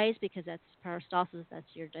clockwise, because that's peristalsis, that's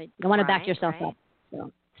you don't want to back yourself up.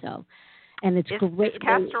 So, and it's great. Is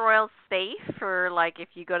castor oil safe for, like, if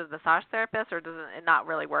you go to the massage therapist, or does it not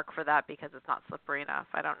really work for that because it's not slippery enough?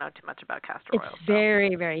 I don't know too much about castor oil. It's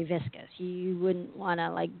very, very viscous. You wouldn't want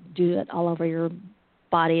to, do it all over your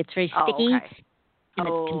body. It's very sticky. Okay. And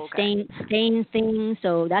it can stain things.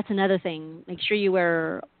 So that's another thing. Make sure you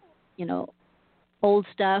wear, old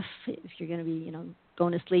stuff. If you're going to be,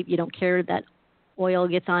 going to sleep, you don't care that oil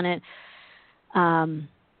gets on it.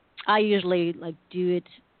 I usually do it.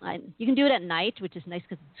 You can do it at night, which is nice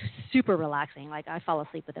because it's super relaxing. I fall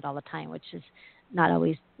asleep with it all the time, which is not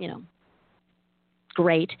always,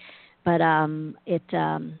 great. But it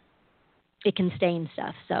can stain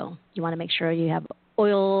stuff. So you want to make sure you have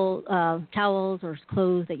oil towels or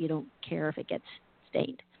clothes that you don't care if it gets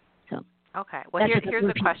stained. So okay. Well, here's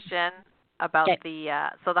a question about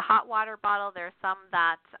the hot water bottle. There's some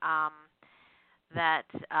that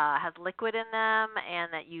has liquid in them,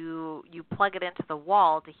 and that you plug it into the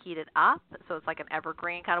wall to heat it up. So it's like an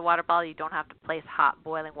evergreen kind of water bottle. You don't have to place hot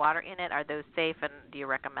boiling water in it. Are those safe, and do you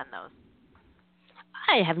recommend those?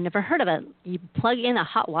 I have never heard of it. You plug in a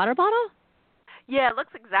hot water bottle? Yeah, it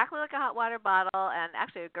looks exactly like a hot water bottle, and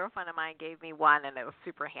actually a girlfriend of mine gave me one, and it was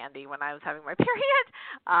super handy when I was having my period,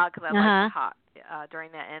 because I liked it hot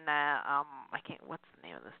during that. And what's the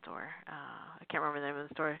name of the store? I can't remember the name of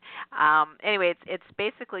the store. Anyway, it's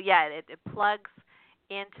basically, it plugs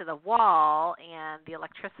into the wall, and the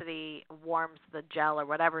electricity warms the gel or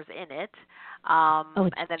whatever's in it. It's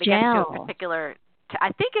and then it gel. gets to a particular.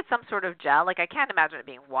 I think it's some sort of gel. I can't imagine it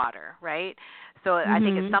being water, right? So I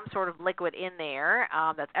think it's some sort of liquid in there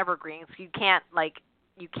that's evergreen. So you can't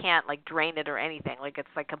drain it or anything. It's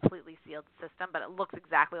completely sealed system, but it looks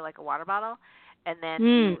exactly like a water bottle. And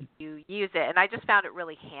then you use it. And I just found it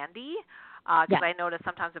really handy because I noticed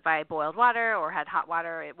sometimes if I boiled water or had hot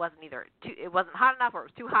water, it wasn't hot enough, or it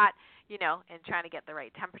was too hot, and trying to get the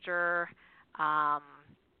right temperature.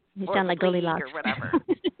 You sound like Goldilocks or whatever.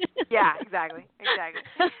 Yeah, exactly.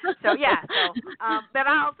 So but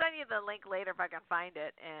I'll send you the link later if I can find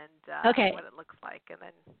it, and what it looks like, and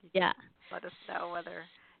then you can let us know whether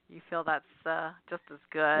you feel that's just as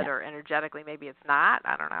good, or energetically maybe it's not.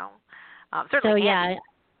 I don't know. Certainly.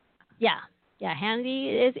 So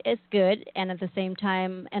handy is good, and at the same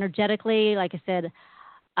time, energetically, like I said,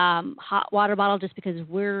 hot water bottle, just because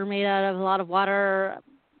we're made out of a lot of water.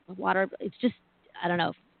 It's just, I don't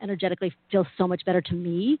know, energetically feels so much better to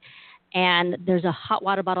me. And there's a hot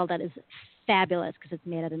water bottle that is fabulous because it's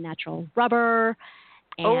made out of natural rubber.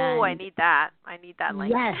 And I need that. I need that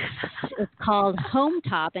link. Yes, it's called Home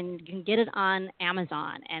Top, and you can get it on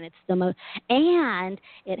Amazon. And it's the most, and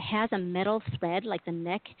it has a metal thread, like the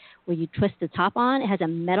neck where you twist the top on. It has a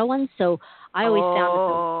metal one, so I always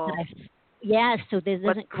found that so there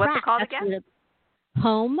doesn't crack. What's it called again?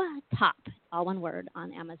 Home Top, all one word,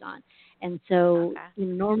 on Amazon. And so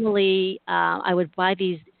normally I would buy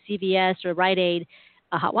these CVS or Rite Aid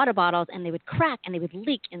hot water bottles, and they would crack and they would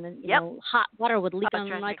leak, and then hot water would leak on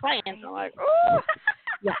my clients. I'm like, oh,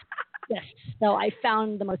 yes. So I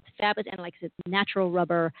found the most fabulous, and like I said, natural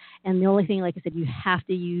rubber. And the only thing, like I said, you have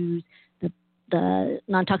to use the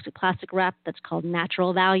non-toxic plastic wrap that's called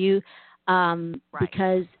Natural Value.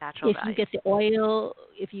 Because if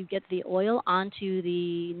you get the oil onto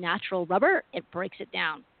the natural rubber, it breaks it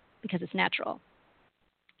down because it's natural.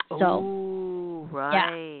 So,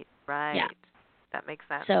 right. Yeah. That makes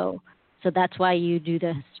sense. So that's why you do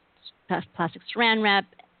the plastic saran wrap.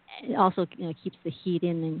 It also keeps the heat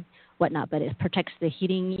in and whatnot, but it protects the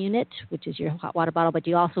heating unit, which is your hot water bottle. But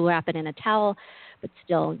you also wrap it in a towel, but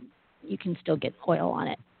still you can still get oil on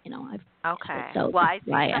it. So I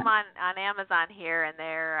see some on Amazon here, and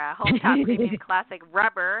they're Home Top Premium Classic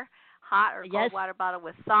Rubber Hot or Cold Water Bottle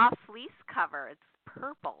with soft fleece cover. It's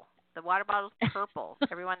purple. The water bottle's purple.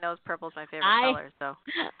 Everyone knows purple's my favorite color. So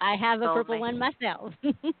I have a purple one myself.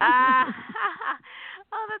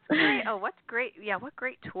 Oh, that's great. Oh, what's great. Yeah, what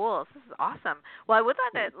great tools. This is awesome. Well, I would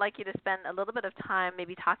like you to spend a little bit of time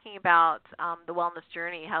maybe talking about the wellness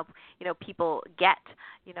journey, how people get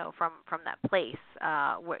from that place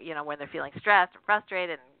where when they're feeling stressed and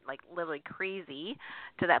frustrated and like literally crazy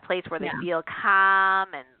to that place where they Yeah. feel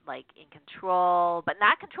calm and like in control, but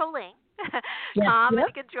not controlling. Yes. Calm and Yep.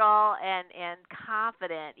 in control and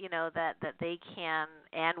confident, that they can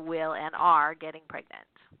and will and are getting pregnant.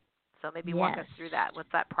 So maybe walk us Yes. through that.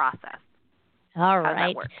 What's that process? All How does that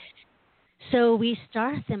right. work? So we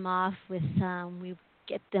start them off with we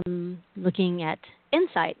get them looking at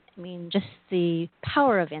insight. I mean, just the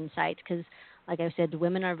power of insight, because, like I said,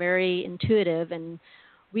 women are very intuitive, and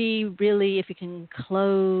we really, if we can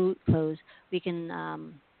close, we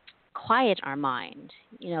can quiet our mind.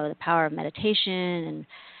 The power of meditation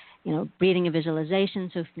and breathing and visualization.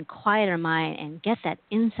 So if we can quiet our mind and get that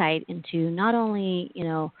insight into not only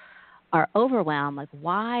are overwhelmed, like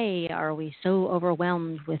why are we so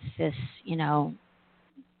overwhelmed with this, you know,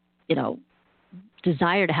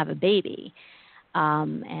 desire to have a baby,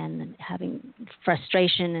 and having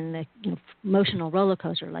frustration and the emotional roller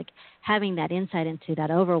coaster, like having that insight into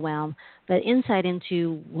that overwhelm, but insight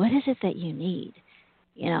into what is it that you need.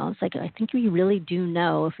 It's like I think we really do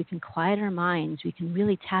know if we can quiet our minds, we can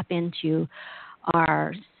really tap into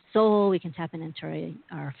our soul, we can tap into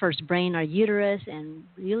our first brain, our uterus, and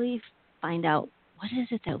really find out what is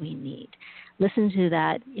it that we need. Listen to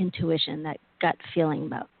that intuition, that gut feeling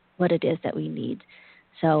about what it is that we need.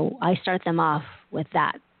 So I start them off with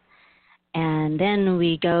that. And then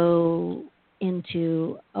we go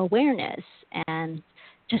into awareness and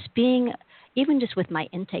just being, even just with my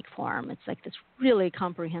intake form, it's like this really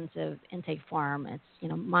comprehensive intake form. It's,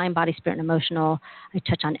 mind, body, spirit, and emotional. I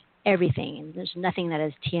touch on everything, and there's nothing that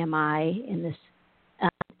is TMI in this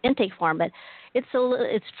intake form. But it's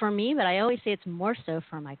for me, but I always say it's more so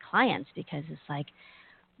for my clients, because it's like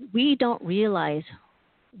we don't realize,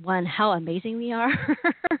 one, how amazing we are,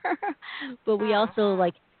 but we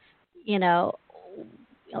also you know,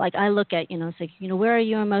 like I look at, it's like, where are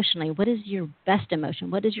you emotionally? What is your best emotion?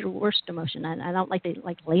 What is your worst emotion? And I don't like to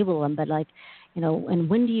label them, but and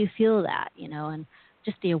when do you feel that, and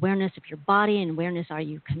just the awareness of your body and awareness, are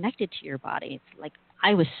you connected to your body? It's like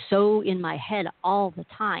I was so in my head all the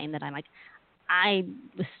time that I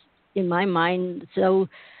was in my mind so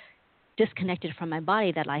disconnected from my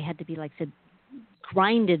body that I had to be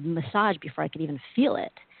grinded massage before I could even feel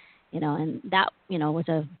it. And that, was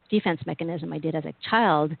a defense mechanism I did as a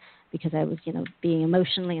child, because I was, being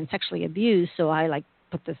emotionally and sexually abused. So I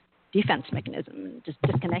put this defense mechanism and just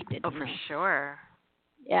disconnected. Oh, for sure.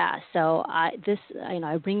 Yeah. So I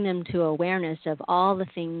bring them to awareness of all the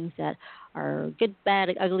things that are good,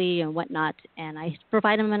 bad, ugly, and whatnot. And I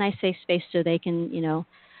provide them a nice safe space so they can,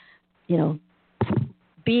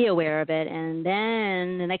 be aware of it. And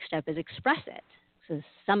then the next step is express it. So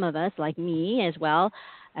some of us, like me as well,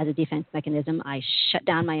 as a defense mechanism, I shut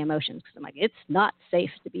down my emotions, because I'm like, it's not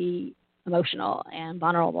safe to be emotional and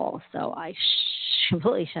vulnerable. So I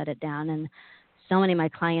completely shut it down. And so many of my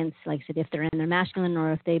clients, like I said, if they're in their masculine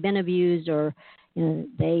or if they've been abused, or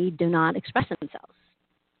they do not express themselves.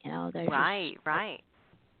 They're right.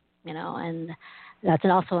 And that's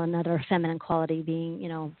also another feminine quality,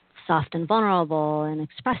 being soft and vulnerable and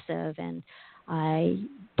expressive. And I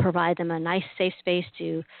provide them a nice safe space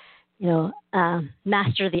to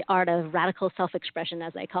master the art of radical self-expression,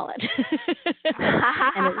 as I call it.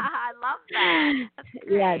 I love that. That's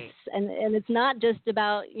great. Yes, and it's not just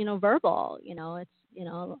about verbal. It's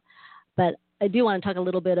but I do want to talk a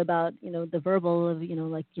little bit about the verbal of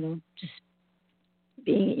just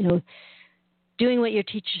being doing what your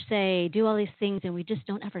teachers say, do all these things, and we just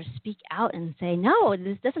don't ever speak out and say, no,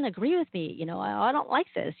 this doesn't agree with me. I don't like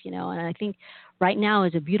this. And I think right now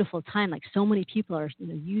is a beautiful time. Like so many people are,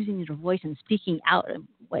 using their voice and speaking out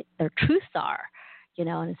what their truths are.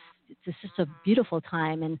 And it's just a beautiful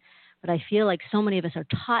time. But I feel like so many of us are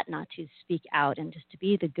taught not to speak out and just to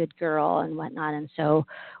be the good girl and whatnot. And so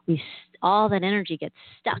all that energy gets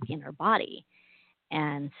stuck in our body.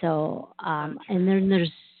 And so, and then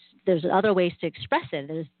there's other ways to express it.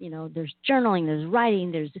 There's journaling, there's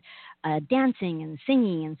writing, there's dancing and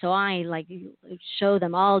singing. And so I show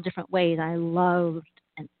them all different ways. I love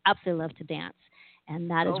and absolutely love to dance. And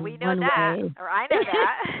that is we know one that, way. or I know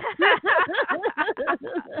that.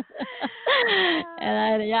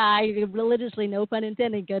 And I religiously, no pun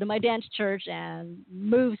intended, go to my dance church and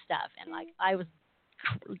move stuff. And I was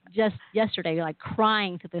just yesterday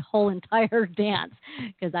crying to the whole entire dance,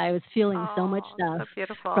 because I was feeling so much stuff so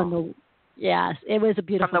beautiful. from the it was a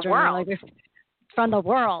beautiful from the journey. world. From the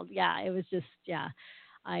world. Yeah, it was just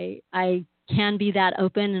I can be that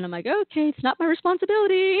open, and I'm like, okay, it's not my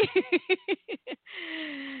responsibility.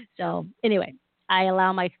 So anyway, I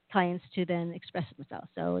allow my clients to then express themselves.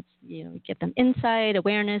 So it's, get them insight,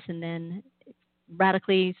 awareness, and then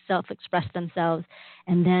radically self-express themselves,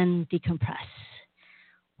 and then decompress.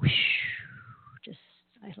 Whoosh, just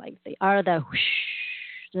I like the art of the whoosh,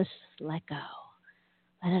 just let go,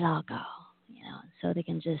 let it all go, so they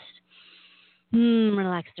can just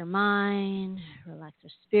relax their mind, relax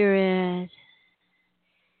their spirit,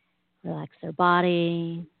 relax their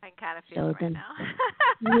body. I can kind of feel it right now.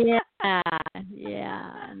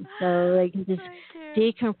 Yeah. And so they can just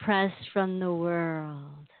decompress from the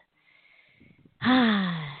world.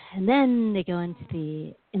 And then they go into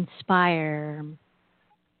the inspire.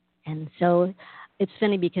 And so it's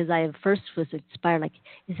funny because I first was inspired, like,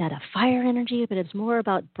 is that a fire energy? But it's more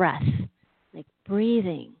about breath, like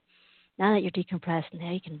breathing. Now that you're decompressed,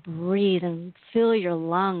 now you can breathe and fill your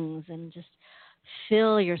lungs and just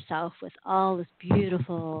fill yourself with all this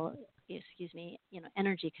beautiful,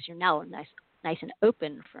 energy, because you're now nice and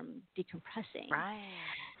open from decompressing. Right.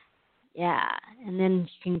 Yeah, and then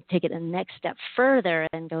you can take it a next step further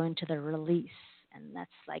and go into the release, and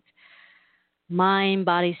that's like mind,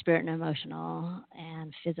 body, spirit, and emotional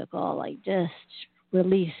and physical. Like just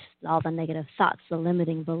release all the negative thoughts, the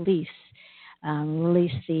limiting beliefs.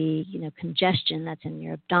 Release the congestion that's in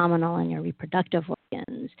your abdominal and your reproductive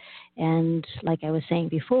organs. And like I was saying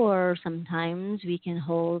before, sometimes we can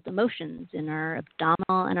hold emotions in our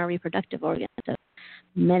abdominal and our reproductive organs. So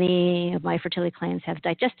many of my fertility clients have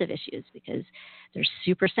digestive issues because they're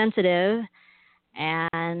super sensitive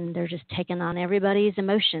and they're just taking on everybody's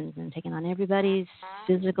emotions and taking on everybody's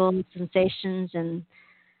physical sensations. And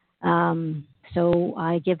so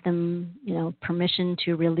I give them, permission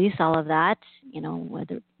to release all of that,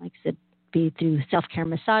 whether, like I said, be through self-care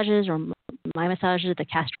massages or my massages. The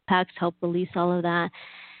castral packs help release all of that.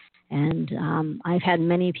 And I've had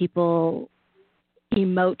many people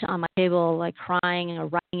emote on my table, like crying or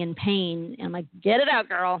writhing in pain. And I'm like, get it out,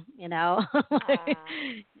 girl, it's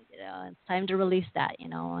time to release that,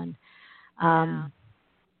 And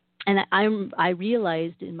I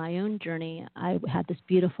realized in my own journey, I had this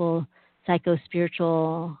beautiful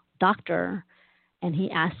psycho-spiritual doctor, and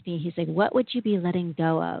he asked me, he's like, what would you be letting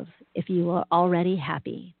go of if you were already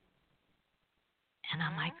happy? And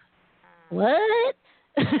I'm like, what?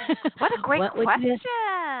 What a great question.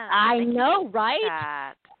 I know,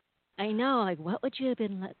 right? I know. Like, what would you have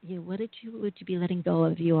been? Would you be letting go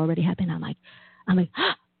of if you were already happy? And I'm like,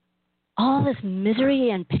 all this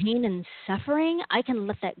misery and pain and suffering, I can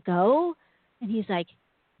let that go? And he's like,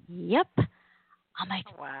 yep. I'm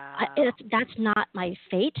like, wow. That's not my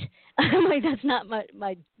fate. I'm like, that's not my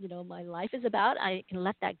my life is about. I can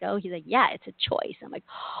let that go. He's like, yeah, it's a choice. I'm like,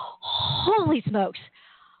 holy smokes.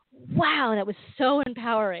 Wow, that was so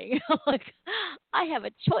empowering. Like, I have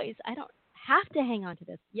a choice. I don't have to hang on to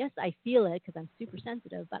this. Yes, I feel it because I'm super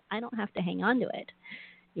sensitive, but I don't have to hang on to it,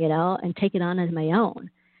 and take it on as my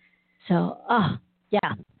own. So,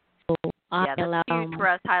 yeah. So that's huge for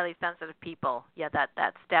us highly sensitive people. Yeah, that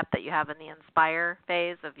step that you have in the inspire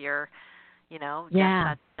phase of your,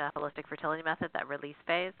 that holistic fertility method, that release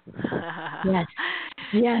phase. Yes.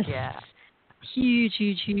 Yeah.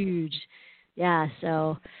 Huge. Yeah,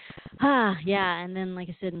 so, and then, like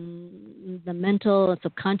I said, the mental and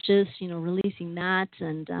subconscious, releasing that.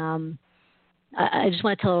 And I just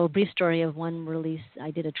want to tell a brief story of one release.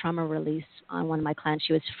 I did a trauma release on one of my clients.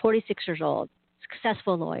 She was 46 years old,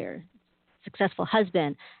 successful lawyer, successful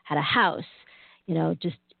husband, had a house,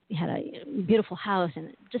 just had a beautiful house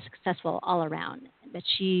and just successful all around. But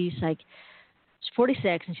she's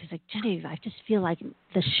 46, and she's like, Genevieve, I just feel like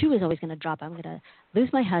the shoe is always going to drop. I'm going to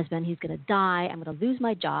lose my husband. He's going to die. I'm going to lose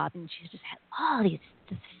my job. And she just had all this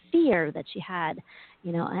fear that she had,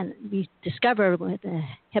 and we discovered with the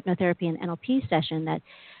hypnotherapy and NLP session that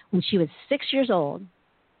when she was 6 years old,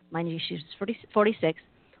 mind you, she was 46,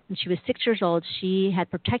 when she was 6 years old, she had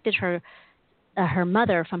protected her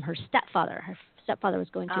mother from her stepfather. Her stepfather was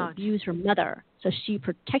going to abuse her mother, so she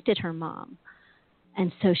protected her mom. And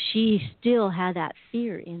so she still had that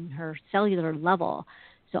fear in her cellular level.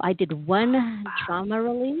 So I did one trauma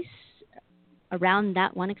release around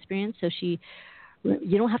that one experience. So you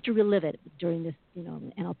don't have to relive it during this,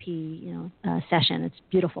 NLP, session. It's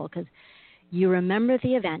beautiful because you remember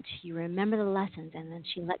the event, you remember the lessons, and then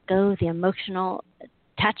she let go of the emotional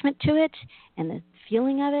attachment to it and the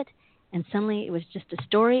feeling of it. And suddenly it was just a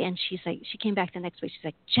story, and she came back the next week. She's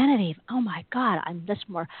like, Genevieve, oh my God, I'm just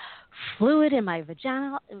more fluid in my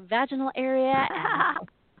vaginal area, and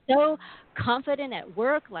so confident at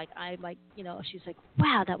work. She's like,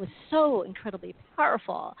 wow, that was so incredibly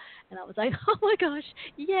powerful. And I was like, oh my gosh,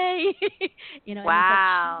 yay. And it's like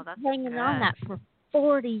Wow, she's that's hanging on good. that for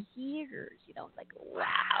 40 years, it's like,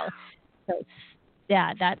 wow. So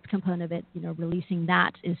yeah, that component of it, releasing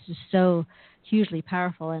that is just so hugely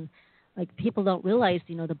powerful. And like people don't realize,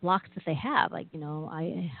 the blocks that they have. Like,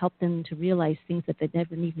 I help them to realize things that they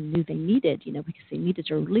never even knew they needed, because they needed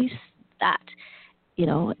to release that,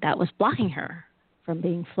 that was blocking her from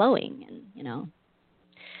being flowing. And,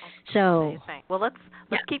 so. Amazing. Well, let's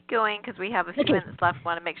Yeah. keep going because we have a few minutes left. We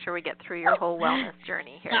want to make sure we get through your whole wellness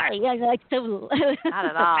journey here. Sorry, yeah, like so. Not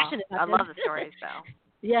at so all. passionate about I this. love the stories though.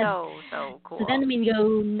 Yes. So cool. So then we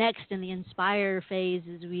go next in the inspire phase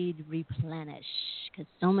is we replenish, because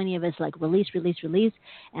so many of us like release,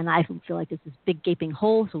 and I feel like it's this big gaping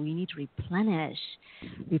hole. So we need to replenish,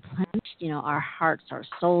 our hearts, our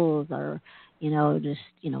souls, our, just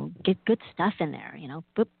get good stuff in there,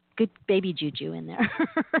 put good baby juju in there.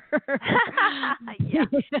 Yeah.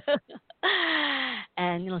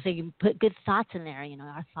 And so you can put good thoughts in there.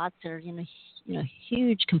 Our thoughts are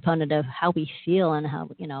huge component of how we feel and how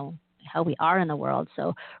we are in the world.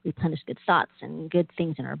 So replenish good thoughts and good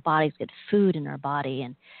things in our bodies, good food in our body,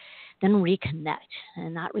 and then reconnect,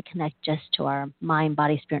 and not reconnect just to our mind,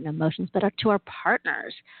 body, spirit, and emotions, but to our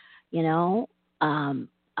partners.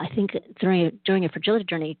 I think during a fertility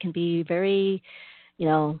journey, it can be very,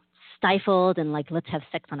 stifled and like, let's have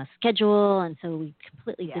sex on a schedule. And so we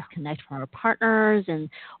completely disconnect from our partners,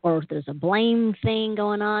 or if there's a blame thing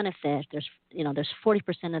going on, if there's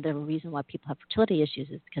 40% of the reason why people have fertility issues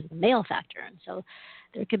is because of the male factor. And so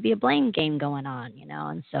there could be a blame game going on,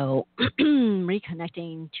 and so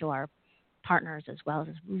reconnecting to our partners as well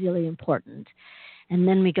is really important. And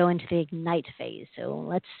then we go into the ignite phase. So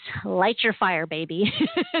let's light your fire, baby.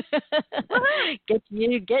 Get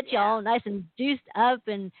you all nice and juiced up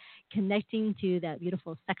and connecting to that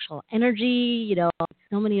beautiful sexual energy.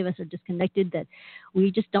 So many of us are disconnected that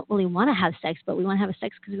we just don't really want to have sex, but we want to have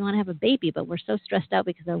sex because we want to have a baby. But we're so stressed out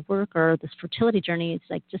because of work or this fertility journey. It's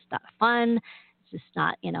like just not fun. It's just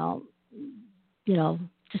not,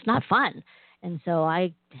 just not fun. And so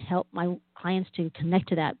I help my clients to connect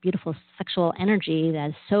to that beautiful sexual energy that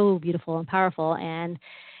is so beautiful and powerful. And,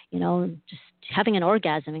 just having an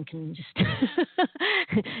orgasm and can just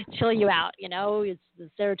chill you out. It's the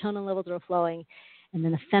serotonin levels are flowing. And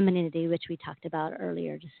then the femininity, which we talked about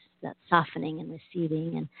earlier, just that softening and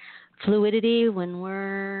receiving, and fluidity. When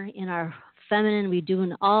we're in our feminine, we're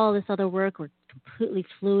doing all this other work. We're completely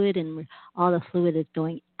fluid, and all the fluid is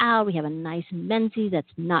going out. We have a nice menses that's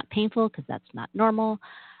not painful because that's not normal.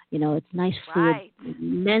 It's nice fluid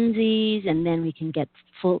menses, and then we can get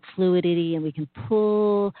full fluidity, and we can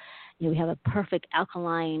pull. We have a perfect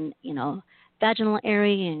alkaline, vaginal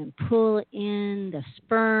area, and pull in the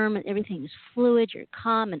sperm, and everything is fluid. You're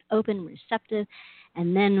calm and open and receptive.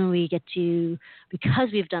 And then when we get to,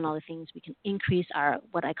 because we've done all the things, we can increase our,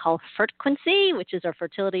 what I call frequency, which is our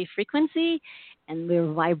fertility frequency. And we're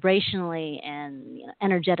vibrationally and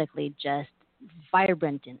energetically just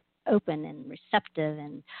vibrant and open and receptive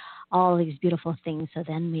and all these beautiful things. So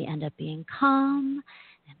then we end up being calm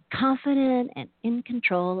and confident and in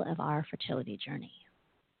control of our fertility journey.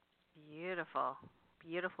 Beautiful.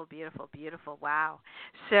 Wow.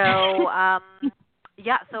 So,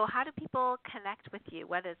 so how do people connect with you?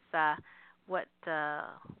 Let's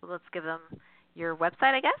give them your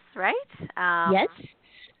website, I guess, right? Yes.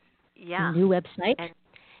 Yeah. A new website. And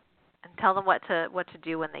tell them what to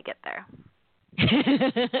do when they get there.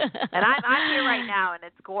 And I'm here right now, and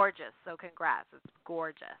it's gorgeous. So congrats, it's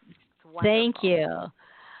gorgeous. It's wonderful. Thank you.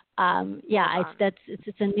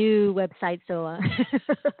 It's a new website. So,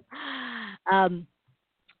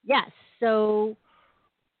 yes. So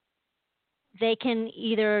they can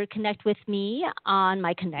either connect with me on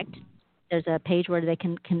my Connect. There's a page where they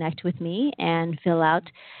can connect with me and fill out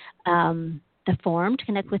the form to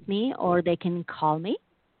connect with me, or they can call me.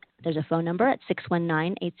 There's a phone number at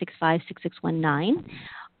 619-865-6619,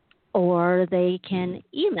 or they can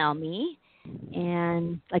email me.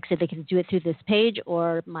 And like I said, they can do it through this page,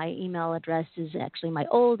 or my email address is actually my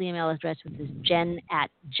old email address, which is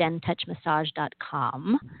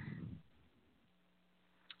jen@jentouchmassage.com.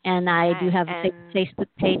 And I do have Facebook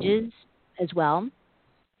pages as well.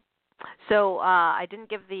 So I didn't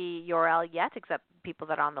give the URL yet, except people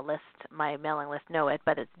that are on the list, my mailing list, know it,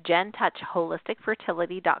 but it's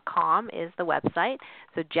jentouchholisticfertility.com is the website.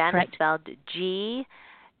 So Jen is spelled G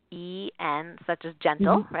G-E-N, such as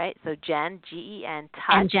gentle, right? So Jen, G-E-N, touch.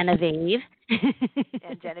 And Genevieve.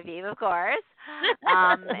 And Genevieve, of course.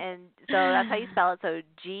 And so that's how you spell it. So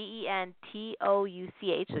GENTOUCH,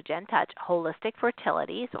 so Jen Touch, Holistic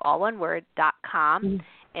Fertility, so all one word, .com.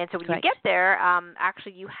 And so when Correct. you get there,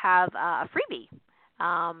 actually you have a freebie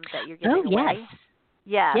that you're giving away. Yes.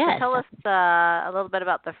 Yeah, yes. So tell us a little bit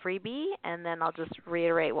about the freebie, and then I'll just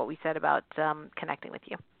reiterate what we said about connecting with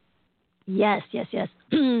you. Yes. Yes,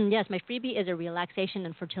 my freebie is a relaxation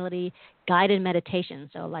and fertility guided meditation.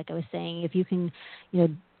 So like I was saying, if you can,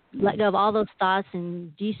 let go of all those thoughts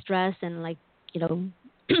and de-stress and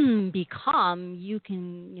be calm, you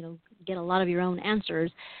can, get a lot of your own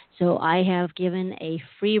answers. So I have given a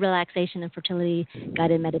free relaxation and fertility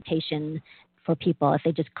guided meditation for people. If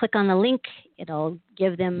they just click on the link, it'll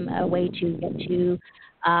give them a way to get to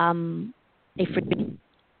a free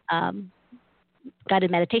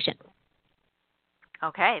guided meditation.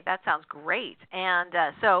 Okay, that sounds great. And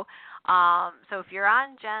so if you're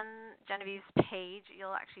on Genevieve's page,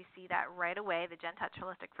 you'll actually see that right away, the Gen Touch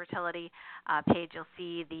Holistic Fertility page. You'll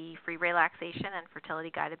see the free relaxation and fertility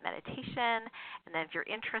guided meditation. And then if you're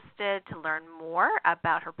interested to learn more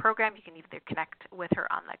about her program, you can either connect with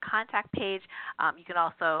her on the contact page. You can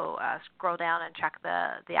also scroll down and check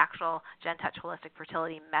the actual Gen Touch Holistic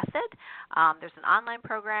Fertility method. There's an online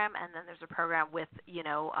program, and then there's a program with,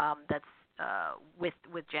 that's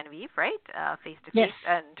with Genevieve, right? Face-to-face,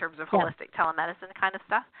 in terms of holistic telemedicine kind of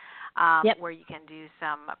stuff, where you can do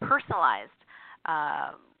some personalized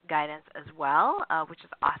guidance as well, which is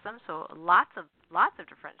awesome. So lots of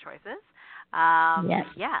different choices.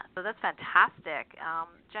 Yeah, so that's fantastic.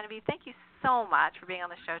 Genevieve, thank you so much for being on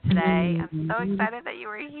the show today. I'm so excited that you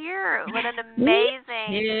were here. What an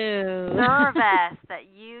amazing service that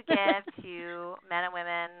you give to men and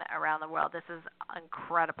women around the world. This is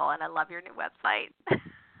incredible, and I love your new website.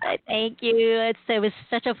 Thank you. It was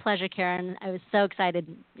such a pleasure, Karen. I was so excited.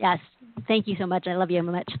 Yes, thank you so much. I love you so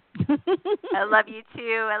much. I love you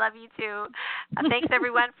too. Thanks,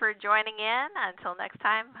 everyone, for joining in. Until next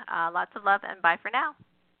time, lots of love, and bye for now.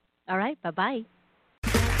 All right, bye-bye.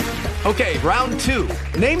 Okay, round two.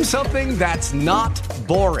 Name something that's not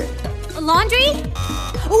boring. A laundry?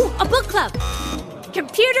 Ooh, a book club.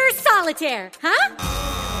 Computer solitaire, huh?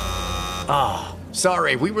 Ah,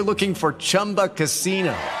 sorry, we were looking for Chumba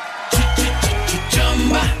Casino.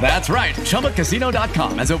 That's right,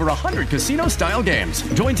 ChumbaCasino.com has over 100 casino-style games.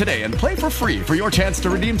 Join today and play for free for your chance to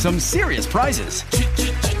redeem some serious prizes.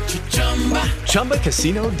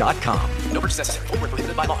 ChumbaCasino.com. No purchase necessary. Void where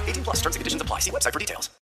prohibited by law. 18+ terms and conditions apply. See website for details.